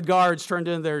 As the Red Guards turned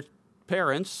in their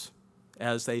parents,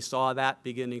 as they saw that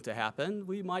beginning to happen,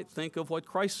 we might think of what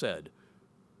Christ said.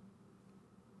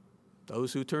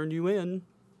 Those who turn you in,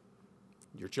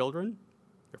 your children,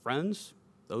 your friends,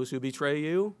 those who betray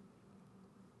you,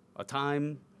 a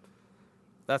time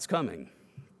that's coming.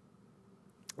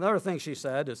 Another thing she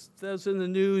said is in the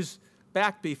news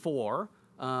back before.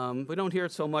 We don't hear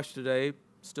it so much today,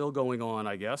 still going on,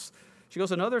 I guess. She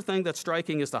goes, another thing that's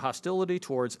striking is the hostility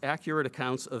towards accurate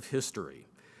accounts of history.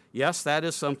 Yes, that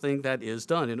is something that is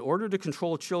done. In order to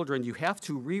control children, you have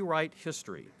to rewrite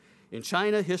history. In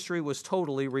China, history was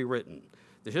totally rewritten.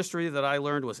 The history that I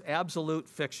learned was absolute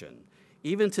fiction.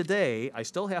 Even today, I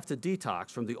still have to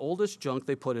detox from the oldest junk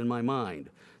they put in my mind.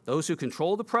 Those who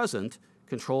control the present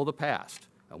control the past.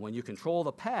 And when you control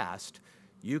the past,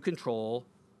 you control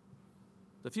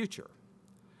the future.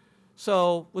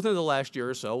 So within the last year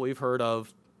or so, we've heard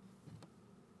of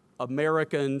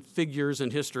American figures in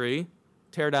history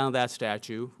tear down that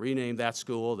statue, rename that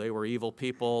school. They were evil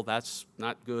people. That's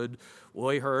not good.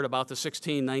 We heard about the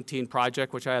 1619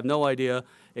 Project, which I have no idea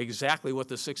exactly what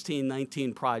the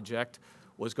 1619 Project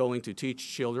was going to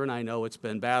teach children. I know it's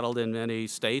been battled in many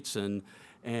states and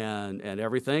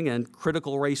everything, and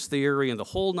critical race theory and the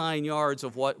whole 9 yards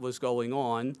of what was going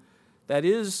on. That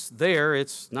is there.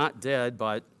 It's not dead,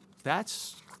 but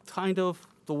that's kind of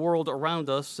the world around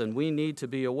us, and we need to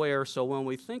be aware. So when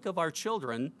we think of our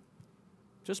children,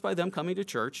 just by them coming to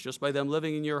church, just by them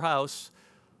living in your house,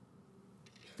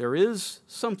 there is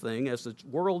something as the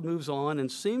world moves on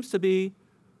and seems to be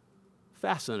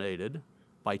fascinated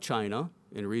by China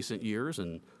in recent years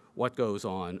and what goes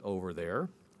on over there.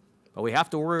 But we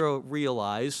have to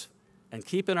realize and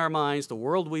keep in our minds the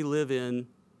world we live in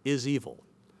is evil.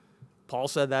 Paul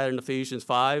said that in Ephesians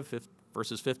 5,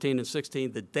 verses 15 and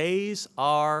 16. The days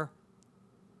are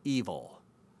evil.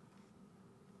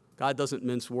 God doesn't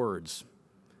mince words.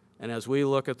 And as we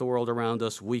look at the world around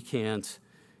us, we can't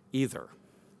either.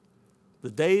 The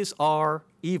days are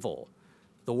evil.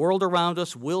 The world around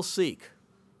us will seek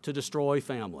to destroy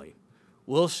family,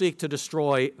 will seek to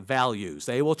destroy values.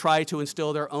 They will try to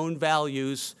instill their own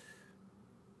values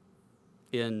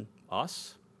in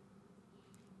us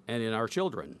and in our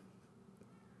children.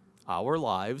 Our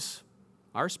lives,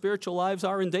 our spiritual lives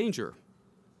are in danger.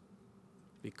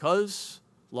 Because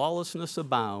lawlessness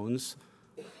abounds,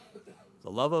 the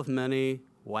love of many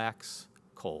wax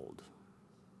cold.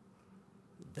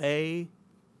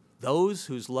 Those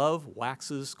whose love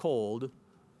waxes cold,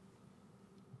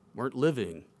 weren't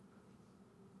living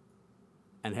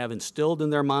and have instilled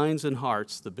in their minds and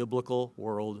hearts the biblical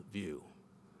worldview.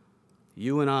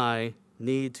 You and I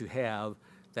need to have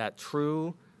that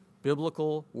true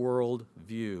biblical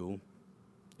worldview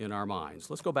in our minds.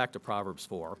 Let's go back to Proverbs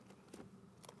 4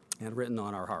 and written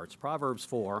on our hearts. Proverbs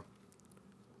 4.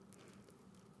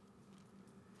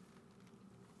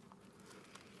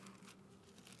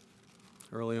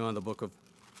 Early on in the book of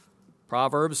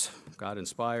Proverbs, God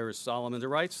inspires Solomon to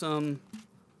write some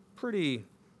pretty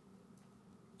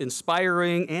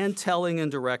inspiring and telling and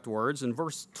direct words. In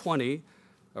verse 20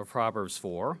 of Proverbs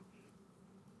 4,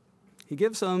 he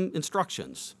gives some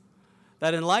instructions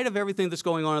that in light of everything that's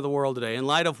going on in the world today, in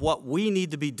light of what we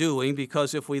need to be doing,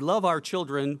 because if we love our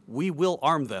children, we will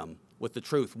arm them with the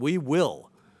truth. We will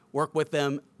work with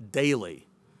them daily,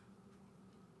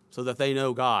 so that they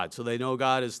know God, so they know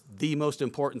God is the most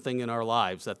important thing in our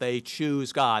lives, that they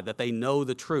choose God, that they know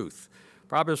the truth.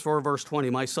 Proverbs 4, verse 20,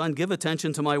 my son, give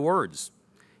attention to my words.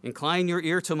 Incline your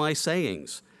ear to my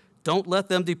sayings. Don't let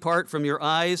them depart from your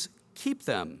eyes. Keep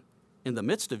them in the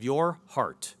midst of your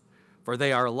heart, for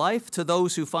they are life to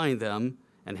those who find them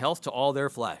and health to all their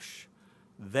flesh.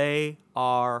 They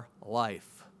are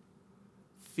life.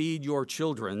 Feed your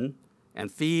children and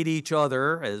feed each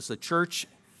other as the church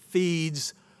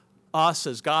feeds us,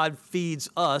 as God feeds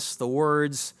us the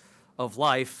words of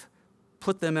life.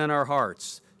 Put them in our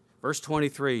hearts. Verse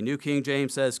 23, New King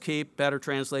James says, keep, better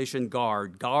translation,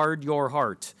 guard. Guard your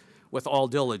heart with all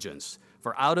diligence,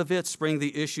 for out of it spring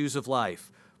the issues of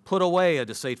life. Put away a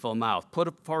deceitful mouth.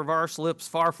 Put perverse lips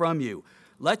far from you.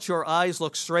 Let your eyes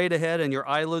look straight ahead and your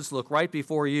eyelids look right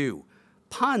before you.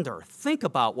 Ponder, think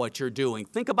about what you're doing.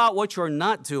 Think about what you're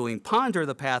not doing. Ponder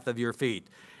the path of your feet,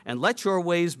 and let your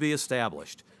ways be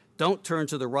established. Don't turn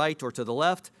to the right or to the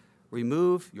left.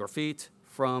 Remove your feet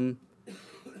from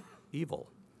evil.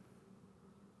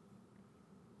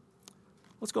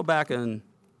 Let's go back and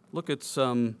look at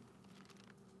some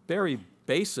very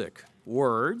basic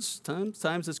words.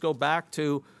 Sometimes let's go back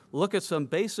to look at some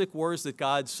basic words that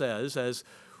God says as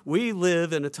we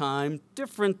live in a time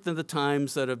different than the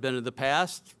times that have been in the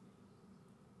past.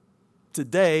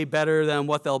 Today, better than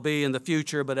what they'll be in the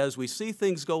future, but as we see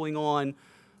things going on,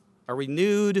 a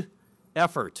renewed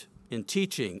effort in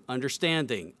teaching,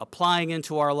 understanding, applying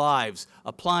into our lives,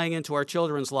 applying into our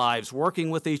children's lives, working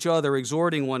with each other,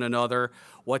 exhorting one another,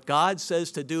 what God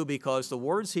says to do, because the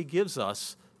words he gives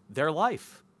us, they're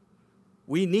life.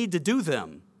 We need to do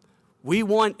them. We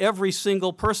want every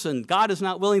single person. God is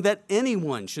not willing that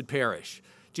anyone should perish.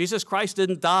 Jesus Christ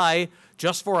didn't die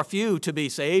just for a few to be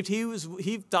saved.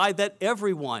 He died that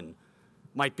everyone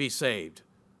might be saved.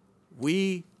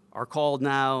 We are called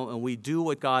now, and we do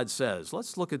what God says.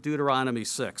 Let's look at Deuteronomy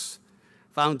 6.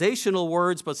 Foundational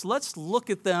words, but let's look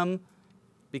at them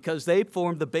because they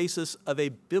form the basis of a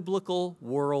biblical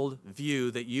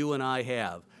worldview that you and I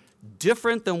have.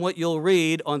 Different than what you'll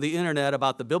read on the internet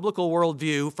about the biblical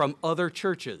worldview from other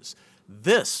churches.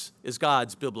 This is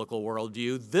God's biblical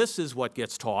worldview. This is what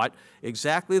gets taught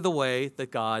exactly the way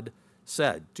that God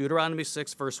said. Deuteronomy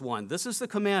 6, verse 1. This is the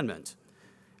commandment,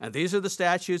 and these are the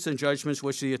statutes and judgments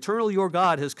which the eternal your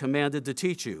God has commanded to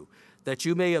teach you, that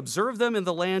you may observe them in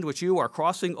the land which you are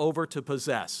crossing over to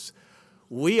possess.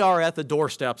 We are at the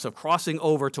doorsteps of crossing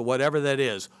over to whatever that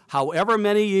is. However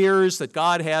many years that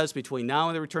God has between now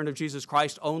and the return of Jesus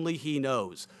Christ, only He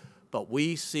knows. But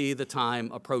we see the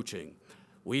time approaching.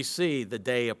 We see the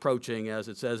day approaching, as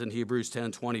it says in Hebrews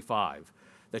 10:25,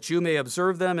 that you may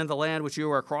observe them in the land which you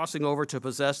are crossing over to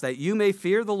possess, that you may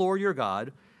fear the Lord your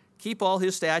God, keep all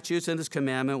His statutes and His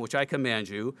commandment, which I command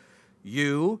you,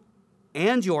 you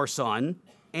and your son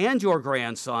and your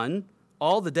grandson,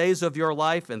 all the days of your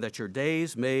life, and that your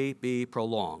days may be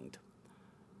prolonged.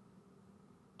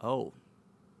 Oh,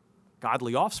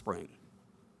 godly offspring,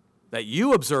 that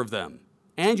you observe them,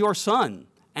 and your son,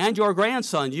 and your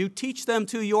grandson. You teach them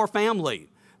to your family.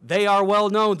 They are well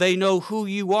known. They know who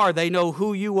you are. They know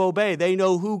who you obey. They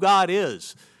know who God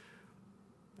is.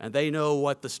 And they know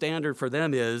what the standard for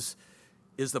them is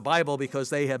the Bible, because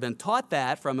they have been taught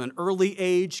that from an early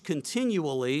age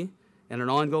continually and an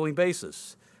ongoing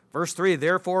basis. Verse 3,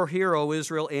 therefore hear, O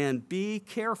Israel, and be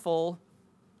careful.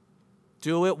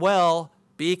 Do it well.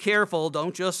 Be careful.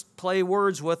 Don't just play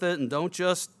words with it and don't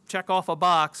just check off a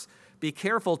box. Be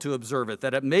careful to observe it,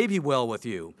 that it may be well with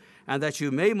you, and that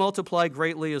you may multiply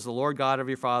greatly as the Lord God of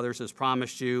your fathers has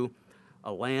promised you,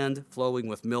 a land flowing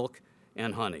with milk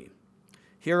and honey.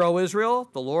 Hear, O Israel,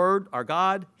 the Lord our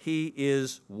God, He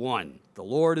is one. The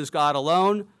Lord is God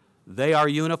alone. They are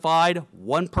unified,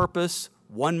 one purpose,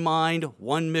 one mind,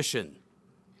 one mission,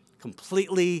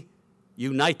 completely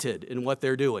united in what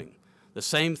they're doing. The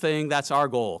same thing, that's our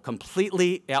goal,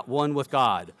 completely at one with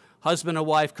God. Husband and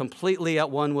wife completely at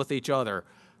one with each other.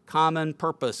 Common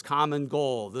purpose, common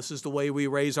goal. This is the way we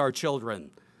raise our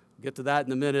children. We'll get to that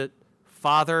in a minute.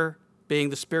 Father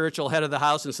being the spiritual head of the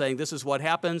house and saying this is what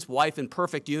happens. Wife in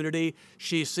perfect unity.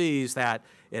 She sees that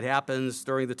it happens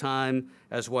during the time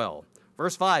as well.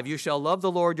 Verse 5, you shall love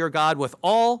the Lord your God with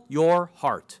all your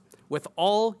heart, with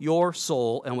all your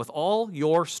soul, and with all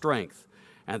your strength.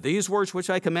 And these words which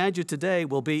I command you today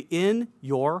will be in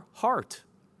your heart.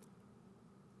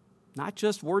 Not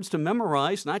just words to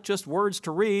memorize, not just words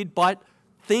to read, but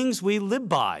things we live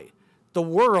by. The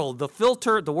world, the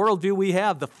filter, the worldview we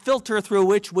have, the filter through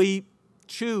which we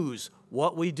choose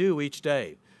what we do each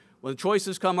day. When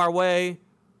choices come our way,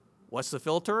 what's the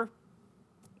filter?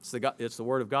 It's the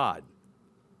Word of God.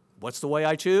 What's the way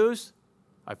I choose?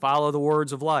 I follow the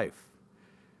words of life.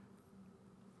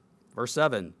 Verse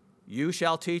 7, you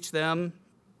shall teach them,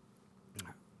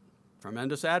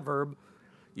 tremendous adverb,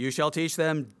 you shall teach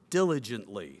them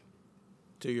diligently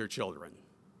to your children.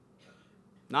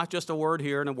 Not just a word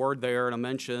here and a word there and a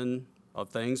mention of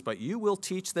things, but you will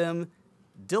teach them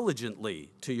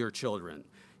diligently to your children.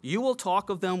 You will talk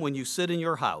of them when you sit in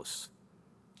your house,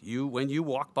 when you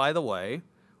walk by the way,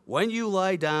 when you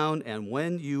lie down, and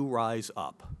when you rise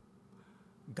up.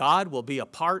 God will be a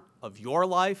part of your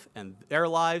life and their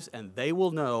lives, and they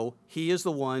will know He is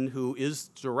the one who is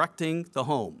directing the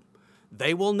home.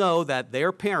 They will know that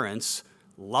their parents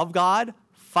love God,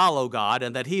 follow God,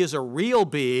 and that He is a real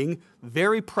being,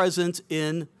 very present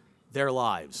in their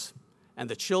lives. And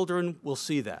the children will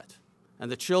see that. And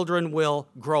the children will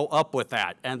grow up with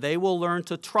that. And they will learn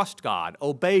to trust God,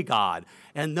 obey God,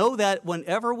 and know that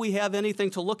whenever we have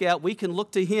anything to look at, we can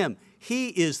look to Him. He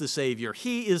is the Savior.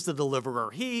 He is the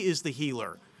deliverer. He is the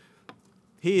healer.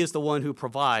 He is the one who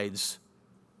provides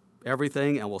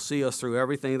everything and will see us through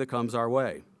everything that comes our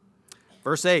way.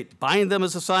 Verse 8, bind them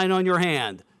as a sign on your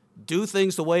hand. Do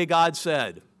things the way God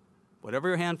said. Whatever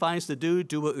your hand finds to do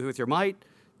it with your might.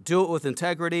 Do it with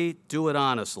integrity. Do it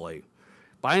honestly.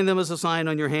 Bind them as a sign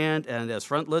on your hand and as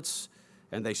frontlets,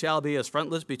 and they shall be as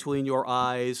frontlets between your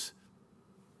eyes.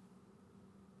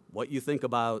 What you think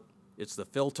about, it's the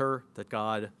filter that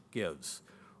God gives.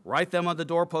 Write them on the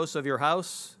doorposts of your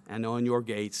house and on your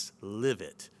gates. Live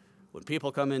it. When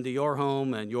people come into your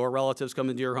home and your relatives come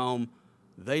into your home,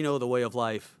 they know the way of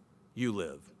life you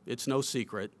live. It's no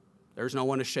secret. There's no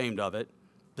one ashamed of it.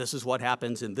 This is what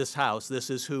happens in this house.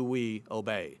 This is who we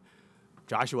obey.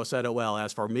 Joshua said it well,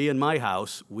 as for me and my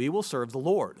house, we will serve the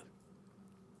Lord.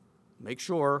 Make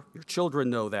sure your children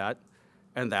know that,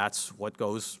 and that's what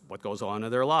goes on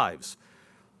in their lives.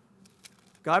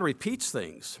 God repeats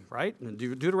things, right? In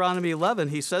Deuteronomy 11,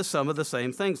 he says some of the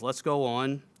same things. Let's go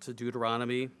on to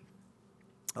Deuteronomy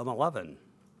 11.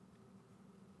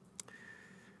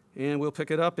 And we'll pick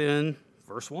it up in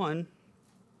verse 1.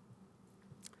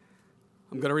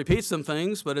 I'm going to repeat some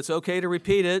things, but it's okay to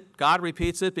repeat it. God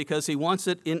repeats it because he wants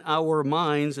it in our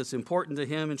minds. It's important to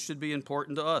him and should be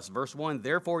important to us. Verse 1,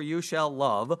 therefore you shall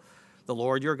love the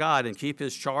Lord your God and keep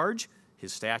his charge,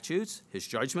 his statutes, his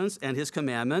judgments, and his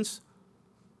commandments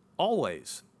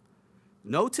always.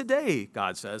 Know today,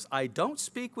 God says, I don't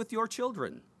speak with your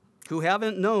children who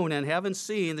haven't known and haven't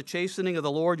seen the chastening of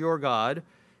the Lord your God,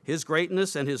 his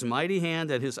greatness and his mighty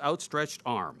hand and his outstretched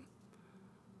arm.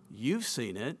 You've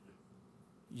seen it.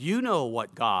 You know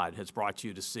what God has brought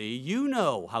you to see. You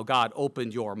know how God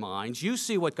opened your minds. You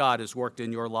see what God has worked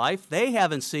in your life. They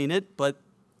haven't seen it, but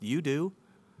you do,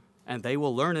 and they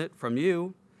will learn it from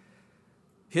you.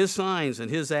 His signs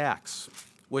and his acts,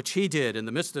 which he did in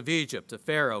the midst of Egypt, to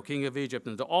Pharaoh, king of Egypt,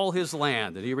 and to all his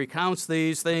land. And he recounts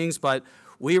these things, but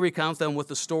we recount them with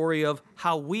the story of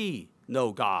how we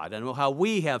know God and how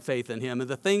we have faith in him and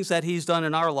the things that he's done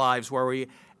in our lives where we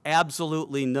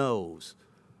absolutely knows,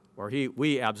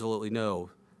 we absolutely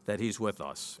know that he's with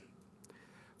us.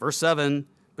 Verse 7,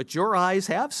 but your eyes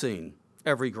have seen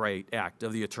every great act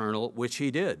of the eternal which he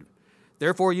did.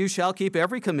 Therefore you shall keep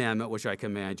every commandment which I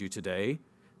command you today,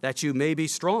 that you may be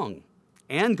strong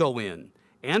and go in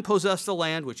and possess the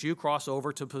land which you cross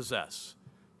over to possess.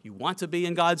 You want to be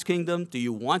in God's kingdom? Do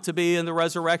you want to be in the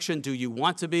resurrection? Do you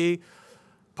want to be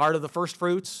part of the first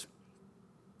fruits?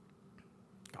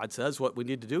 God says what we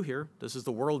need to do here. This is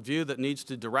the worldview that needs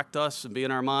to direct us and be in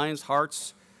our minds,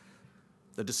 hearts,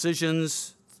 the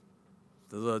decisions,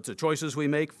 the choices we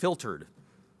make filtered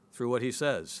through what he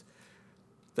says.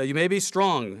 That you may be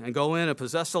strong and go in and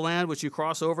possess the land which you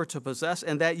cross over to possess,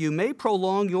 and that you may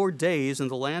prolong your days in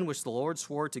the land which the Lord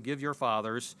swore to give your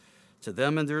fathers, to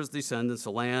them and their descendants, a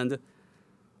land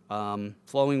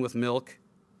flowing with milk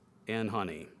and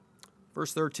honey.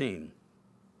 Verse 13,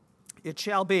 it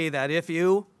shall be that if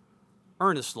you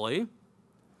earnestly,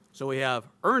 so we have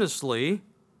earnestly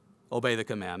obey the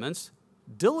commandments,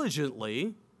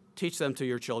 diligently teach them to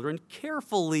your children,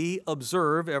 carefully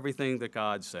observe everything that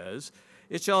God says,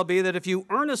 it shall be that if you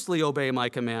earnestly obey my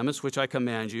commandments, which I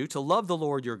command you, to love the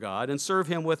Lord your God and serve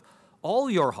him with all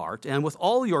your heart and with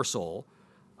all your soul,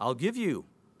 I'll give you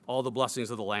all the blessings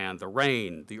of the land, the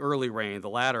rain, the early rain, the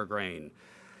latter grain.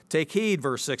 Take heed,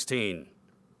 verse 16,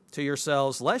 to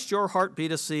yourselves, lest your heart be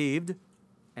deceived,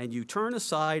 and you turn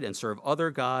aside and serve other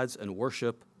gods and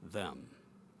worship them.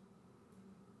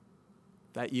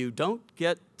 That you don't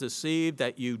get deceived,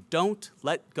 that you don't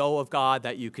let go of God,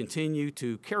 that you continue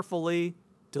to carefully,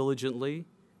 diligently,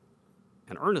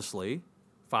 and earnestly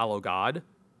follow God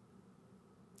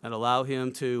and allow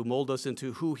him to mold us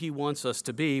into who he wants us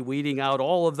to be, weeding out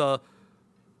all of the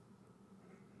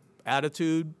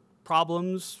attitude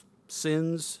problems,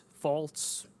 sins,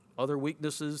 faults, other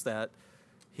weaknesses that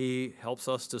he helps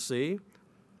us to see.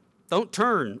 Don't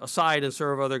turn aside and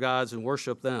serve other gods and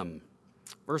worship them.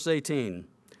 Verse 18,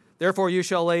 therefore you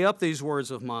shall lay up these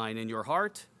words of mine in your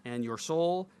heart and your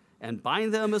soul, and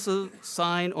bind them as a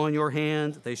sign on your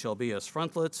hand. They shall be as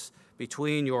frontlets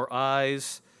between your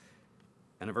eyes.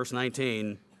 And in verse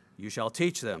 19, you shall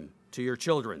teach them to your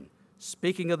children,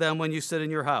 speaking of them when you sit in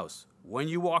your house, when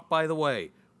you walk by the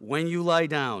way, when you lie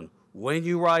down, when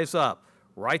you rise up.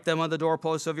 Write them on the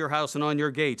doorposts of your house and on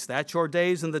your gates, that your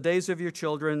days and the days of your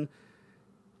children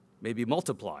may be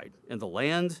multiplied in the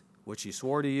land which he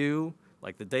swore to you,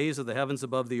 like the days of the heavens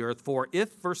above the earth. For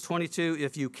if, verse 22,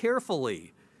 if you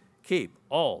carefully keep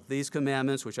all these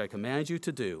commandments which I command you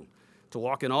to do, to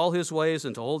walk in all his ways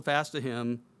and to hold fast to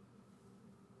him,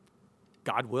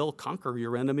 God will conquer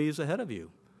your enemies ahead of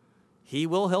you. He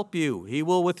will help you. He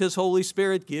will, with his Holy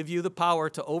Spirit, give you the power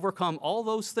to overcome all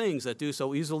those things that do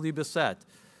so easily beset.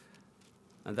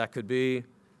 And that could be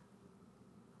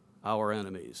our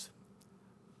enemies.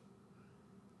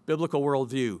 Biblical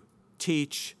worldview,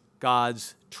 teach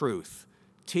God's truth.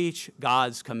 Teach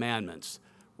God's commandments.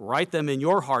 Write them in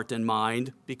your heart and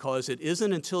mind, because it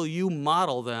isn't until you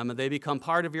model them and they become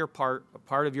part of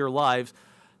your lives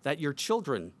that your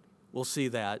children will see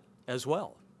that as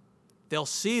well. They'll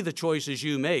see the choices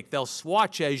you make. They'll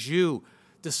watch as you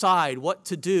decide what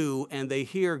to do, and they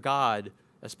hear God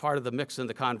as part of the mix in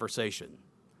the conversation.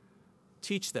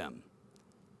 Teach them.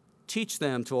 Teach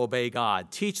them to obey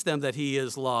God. Teach them that he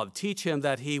is love. Teach him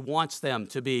that he wants them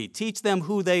to be. Teach them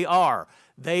who they are.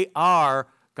 They are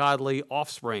godly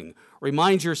offspring.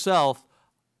 Remind yourself,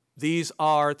 These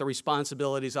are the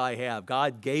responsibilities I have.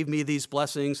 God gave me these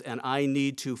blessings, and I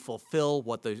need to fulfill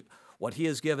what he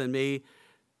has given me.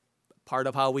 Part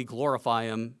of how we glorify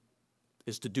him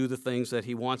is to do the things that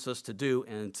he wants us to do,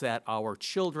 and that our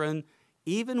children,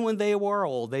 even when they were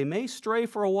old, they may stray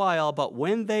for a while, but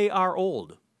when they are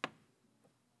old,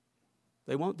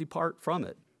 they won't depart from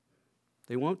it.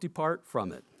 They won't depart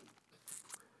from it.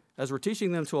 As we're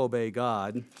teaching them to obey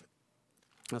God,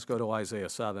 let's go to Isaiah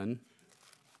 7.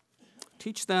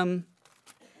 Teach them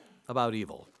about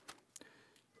evil.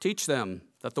 Teach them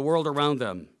that the world around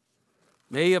them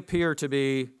may appear to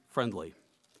be friendly,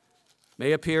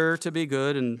 may appear to be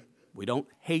good, and we don't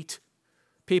hate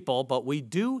people, but we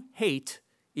do hate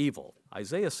evil.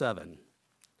 Isaiah 7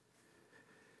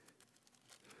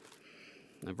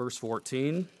 and verse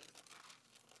 14.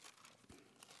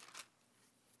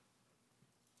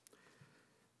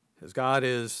 As God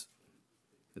is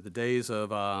in the days of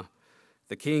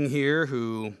the king here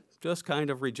who just kind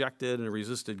of rejected and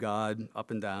resisted God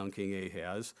up and down, King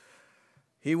Ahaz.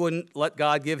 He wouldn't let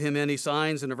God give him any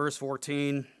signs. And in verse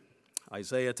 14,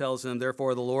 Isaiah tells him,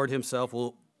 therefore the Lord himself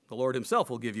will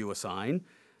give you a sign.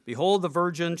 Behold, the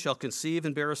virgin shall conceive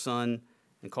and bear a son,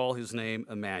 and call his name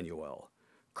Emmanuel.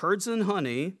 Curds and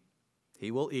honey he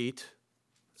will eat.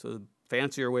 It's a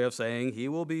fancier way of saying he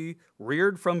will be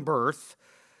reared from birth,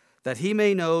 that he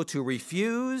may know to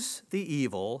refuse the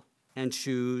evil and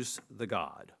choose the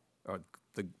good.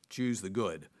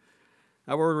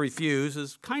 That word refuse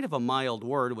is kind of a mild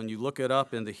word. When you look it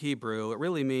up in the Hebrew, it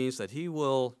really means that he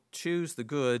will choose the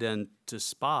good and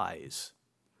despise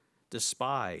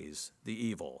the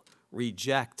evil,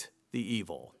 reject the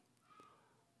evil.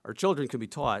 Our children can be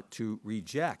taught to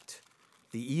reject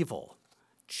the evil,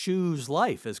 choose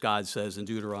life, as God says in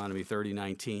Deuteronomy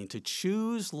 30:19, to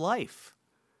choose life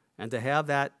and to have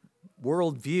that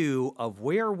worldview of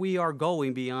where we are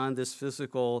going beyond this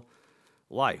physical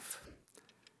life.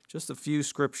 Just a few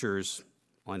scriptures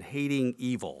on hating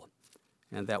evil,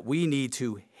 and that we need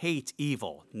to hate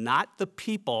evil, not the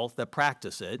people that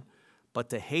practice it, but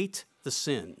to hate the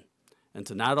sin, and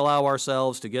to not allow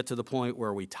ourselves to get to the point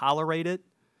where we tolerate it,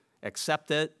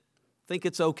 accept it, think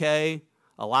it's okay,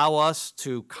 allow us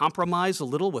to compromise a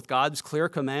little with God's clear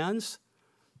commands,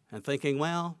 and thinking,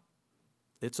 well,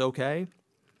 it's okay.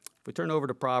 If we turn over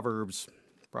to Proverbs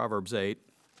 8,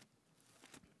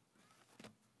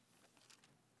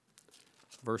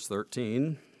 verse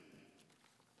 13.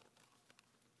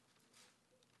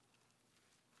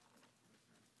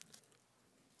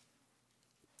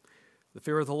 The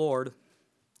fear of the Lord.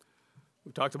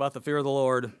 We talked about the fear of the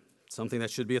Lord, something that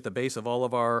should be at the base of all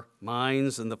of our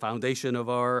minds and the foundation of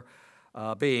our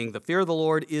being. The fear of the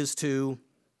Lord is to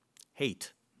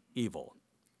hate evil.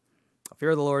 The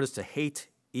fear of the Lord is to hate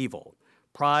evil.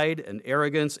 Pride and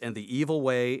arrogance and the evil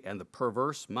way and the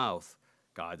perverse mouth,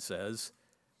 God says,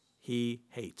 he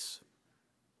hates.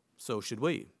 So should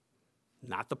we.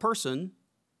 Not the person.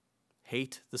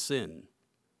 Hate the sin.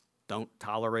 Don't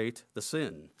tolerate the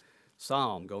sin.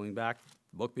 Psalm, going back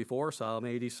the book before, Psalm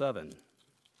 87.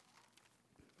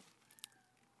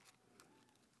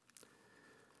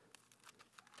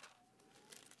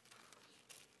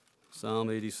 Psalm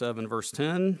 87, verse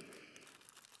 10.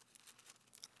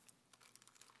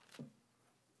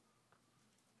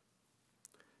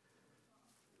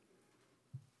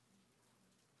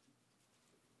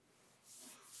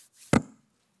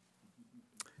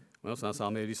 Well, it's not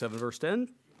Psalm 87, verse 10.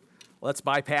 Let's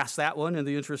bypass that one in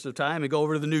the interest of time and go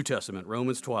over to the New Testament,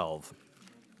 Romans 12.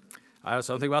 I have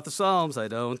something about the Psalms. I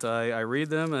don't. I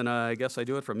read them, and I guess I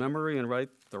do it from memory and write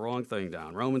the wrong thing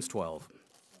down. Romans 12.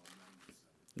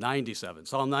 97.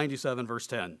 Psalm 97, verse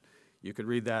 10. You can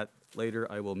read that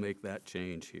later. I will make that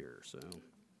change here. So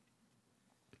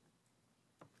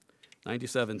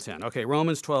 97:10. Okay,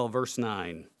 Romans 12, verse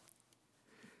 9.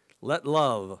 Let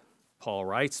love, Paul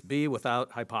writes, be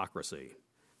without hypocrisy.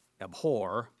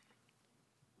 Abhor,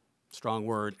 strong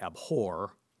word,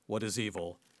 abhor what is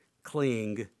evil.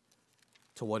 Cling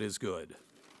to what is good.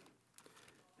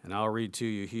 And I'll read to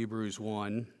you Hebrews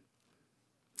 1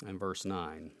 and verse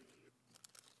 9.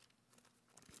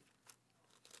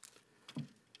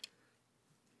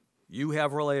 You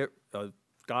have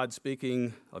God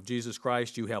speaking of Jesus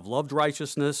Christ, you have loved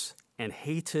righteousness and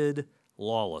hated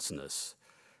lawlessness.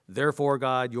 Therefore,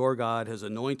 God, your God, has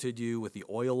anointed you with the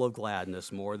oil of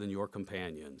gladness more than your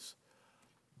companions.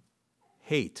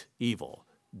 Hate evil.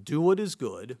 Do what is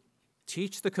good.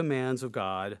 Teach the commands of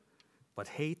God, but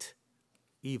hate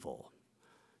evil.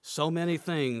 So many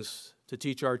things to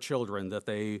teach our children that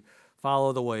they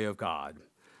follow the way of God.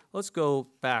 Let's go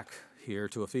back here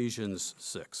to Ephesians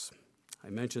 6. I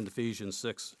mentioned Ephesians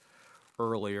 6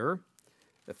 earlier.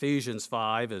 Ephesians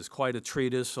 5 is quite a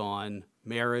treatise on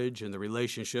marriage and the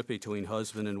relationship between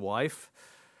husband and wife.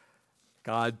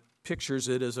 God pictures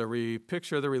it as a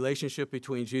picture of the relationship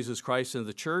between Jesus Christ and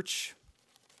the church,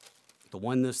 the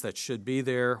oneness that should be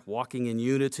there, walking in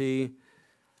unity,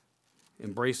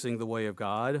 embracing the way of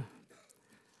God.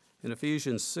 In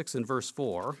Ephesians 6 and verse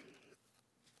 4,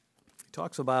 he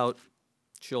talks about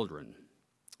children.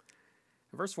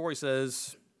 In verse 4 he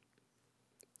says,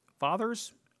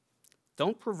 "Fathers,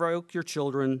 don't provoke your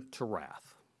children to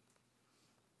wrath."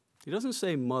 He doesn't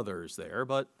say mothers there,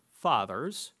 but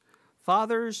fathers.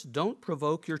 "Fathers, don't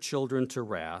provoke your children to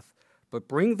wrath, but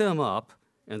bring them up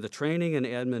in the training and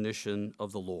admonition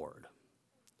of the Lord."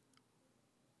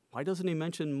 Why doesn't he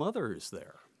mention mothers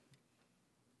there?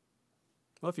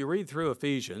 Well, if you read through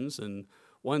Ephesians, and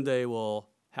one day we'll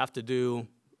have to do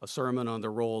a sermon on the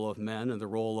role of men and the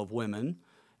role of women,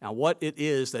 and what it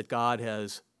is that God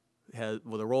has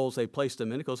well, the roles they placed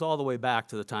him in, it goes all the way back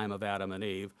to the time of Adam and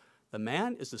Eve. The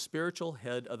man is the spiritual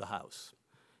head of the house.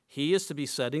 He is to be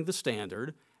setting the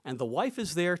standard, and the wife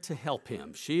is there to help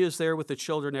him. She is there with the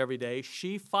children every day.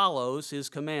 She follows his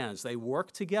commands. They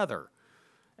work together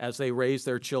as they raise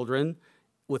their children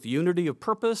with unity of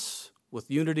purpose, with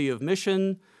unity of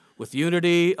mission, with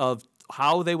unity of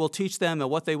how they will teach them and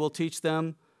what they will teach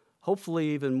them,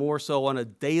 hopefully even more so on a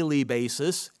daily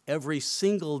basis, every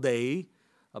single day,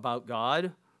 about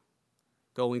God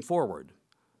going forward.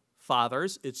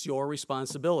 Fathers, it's your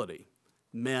responsibility.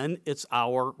 Men, it's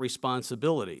our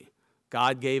responsibility.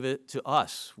 God gave it to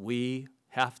us. We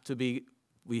have to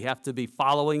be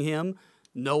following him,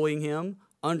 knowing him,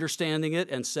 understanding it,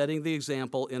 and setting the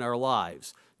example in our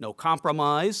lives. No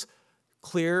compromise,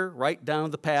 clear, right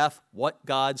down the path, what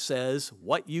God says,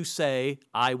 what you say,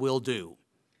 I will do.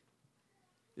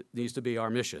 It needs to be our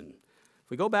mission. If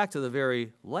we go back to the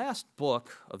very last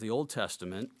book of the Old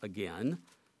Testament, again,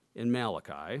 in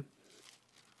Malachi,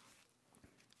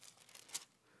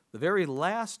 the very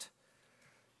last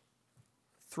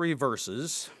 3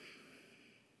 verses,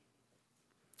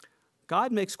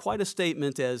 God makes quite a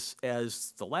statement as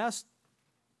the last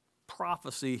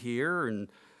prophecy here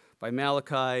and by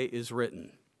Malachi is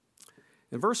written.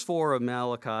 In verse 4 of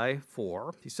Malachi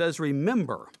 4, he says,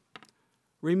 remember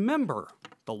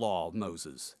the law of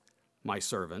Moses, my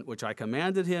servant, which I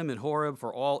commanded him in Horeb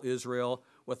for all Israel,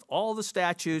 with all the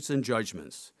statutes and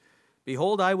judgments.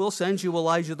 Behold, I will send you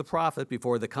Elijah the prophet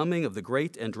before the coming of the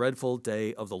great and dreadful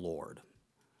day of the Lord.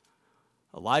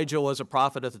 Elijah was a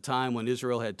prophet at the time when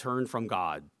Israel had turned from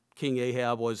God. King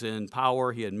Ahab was in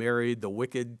power. He had married the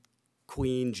wicked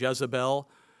queen Jezebel.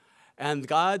 And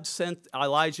God sent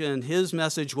Elijah, and his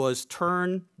message was,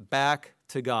 turn back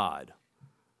to God.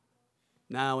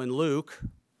 Now in Luke,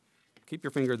 keep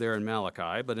your finger there in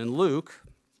Malachi, but in Luke,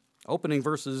 opening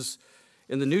verses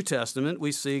in the New Testament,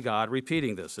 we see God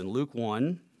repeating this. In Luke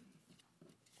 1,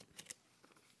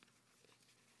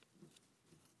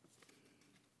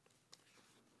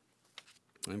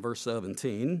 in verse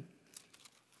 17,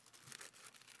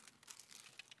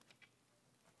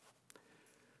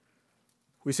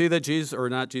 we see that Jesus, or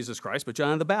not Jesus Christ, but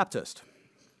John the Baptist,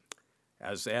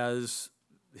 as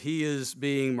he is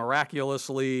being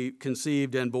miraculously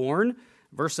conceived and born,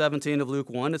 verse 17 of Luke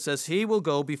 1, it says, he will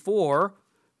go before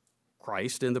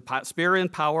Christ in the spirit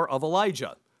and power of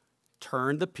Elijah,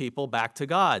 turn the people back to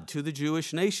God, to the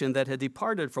Jewish nation that had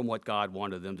departed from what God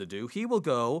wanted them to do. He will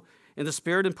go in the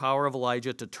spirit and power of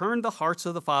Elijah to turn the hearts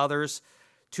of the fathers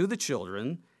to the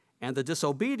children and the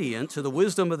disobedient to the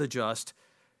wisdom of the just,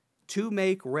 to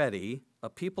make ready a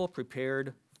people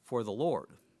prepared for the Lord.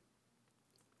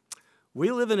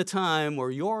 We live in a time where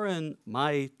your and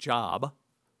my job,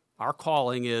 our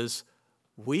calling is,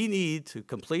 we need to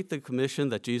complete the commission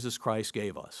that Jesus Christ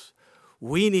gave us.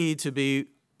 We need to be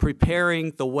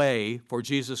preparing the way for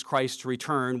Jesus Christ's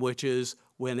return, which is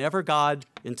whenever God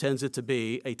intends it to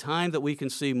be, a time that we can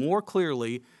see more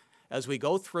clearly as we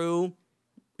go through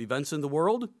events in the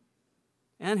world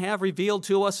and have revealed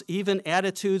to us even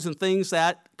attitudes and things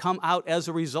that come out as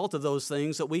a result of those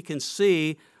things, that we can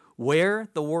see where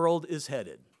the world is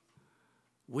headed.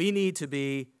 We need to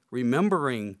be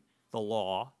remembering the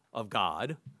law of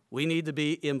God. We need to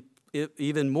be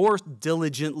even more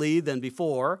diligently than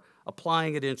before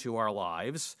applying it into our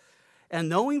lives, and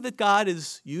knowing that God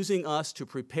is using us to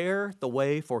prepare the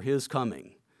way for his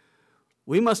coming.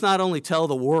 We must not only tell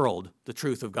the world the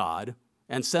truth of God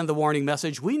and send the warning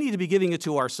message, we need to be giving it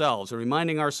to ourselves and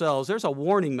reminding ourselves there's a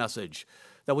warning message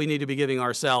that we need to be giving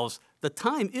ourselves. The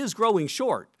time is growing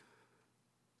short.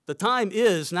 The time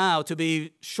is now to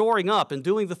be shoring up and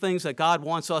doing the things that God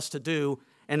wants us to do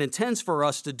and intends for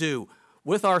us to do.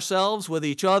 with ourselves, with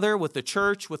each other, with the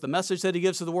church, with the message that he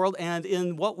gives to the world, and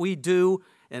in what we do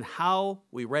and how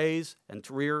we raise and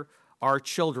rear our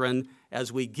children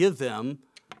as we give them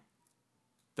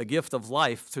the gift of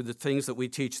life through the things that we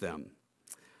teach them.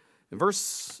 In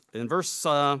verse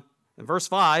 5,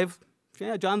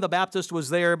 John the Baptist was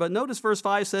there, but notice verse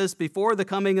 5 says, before the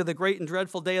coming of the great and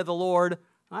dreadful day of the Lord.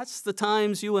 That's the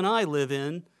times you and I live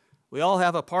in. We all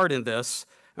have a part in this.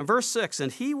 And verse 6,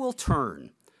 and he will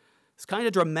turn. It's kind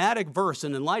of dramatic verse,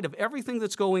 and in light of everything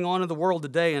that's going on in the world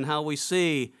today and how we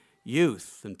see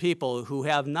youth and people who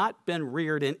have not been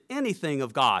reared in anything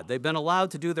of God, they've been allowed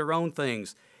to do their own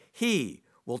things, he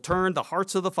will turn the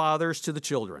hearts of the fathers to the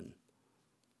children.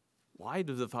 Why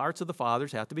do the hearts of the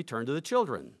fathers have to be turned to the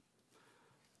children?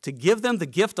 To give them the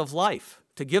gift of life,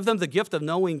 to give them the gift of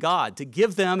knowing God, to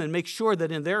give them and make sure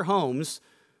that in their homes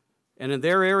and in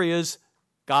their areas,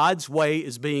 God's way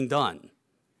is being done.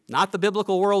 Not the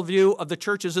biblical worldview of the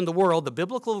churches in the world, the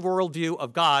biblical worldview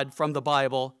of God from the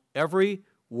Bible, every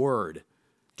word,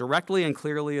 directly and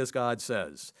clearly as God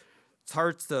says.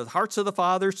 The hearts of the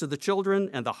fathers to the children,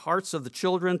 and the hearts of the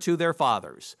children to their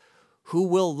fathers, who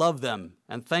will love them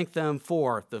and thank them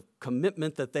for the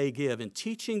commitment that they give in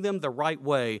teaching them the right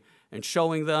way and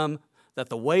showing them that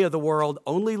the way of the world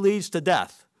only leads to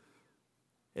death.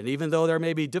 And even though there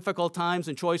may be difficult times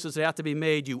and choices that have to be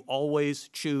made, you always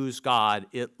choose God.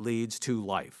 It leads to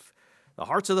life. The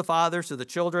hearts of the fathers to the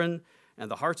children, and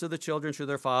the hearts of the children to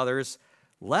their fathers,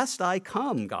 lest I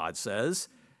come, God says,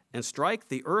 and strike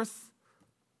the earth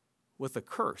with a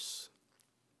curse.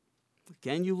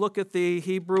 Again, you look at the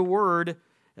Hebrew word,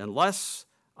 unless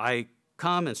I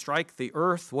come and strike the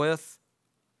earth with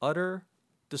utter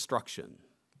destruction.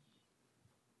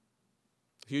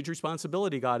 Huge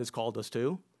responsibility God has called us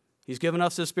to. He's given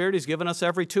us His Spirit. He's given us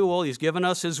every tool. He's given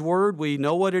us His Word. We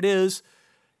know what it is.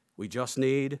 We just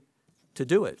need to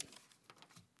do it.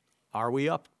 Are we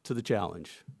up to the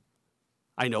challenge?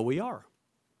 I know we are.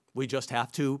 We just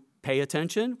have to pay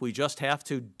attention. We just have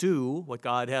to do what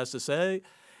God has to say.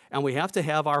 And we have to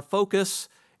have our focus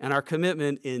and our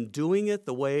commitment in doing it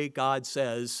the way God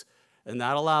says, and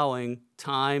not allowing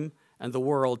time and the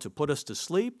world to put us to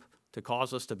sleep, to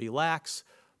cause us to be lax,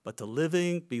 but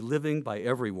to be living by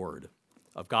every word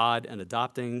of God and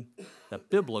adopting that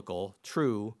biblical,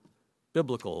 true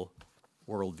biblical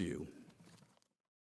worldview.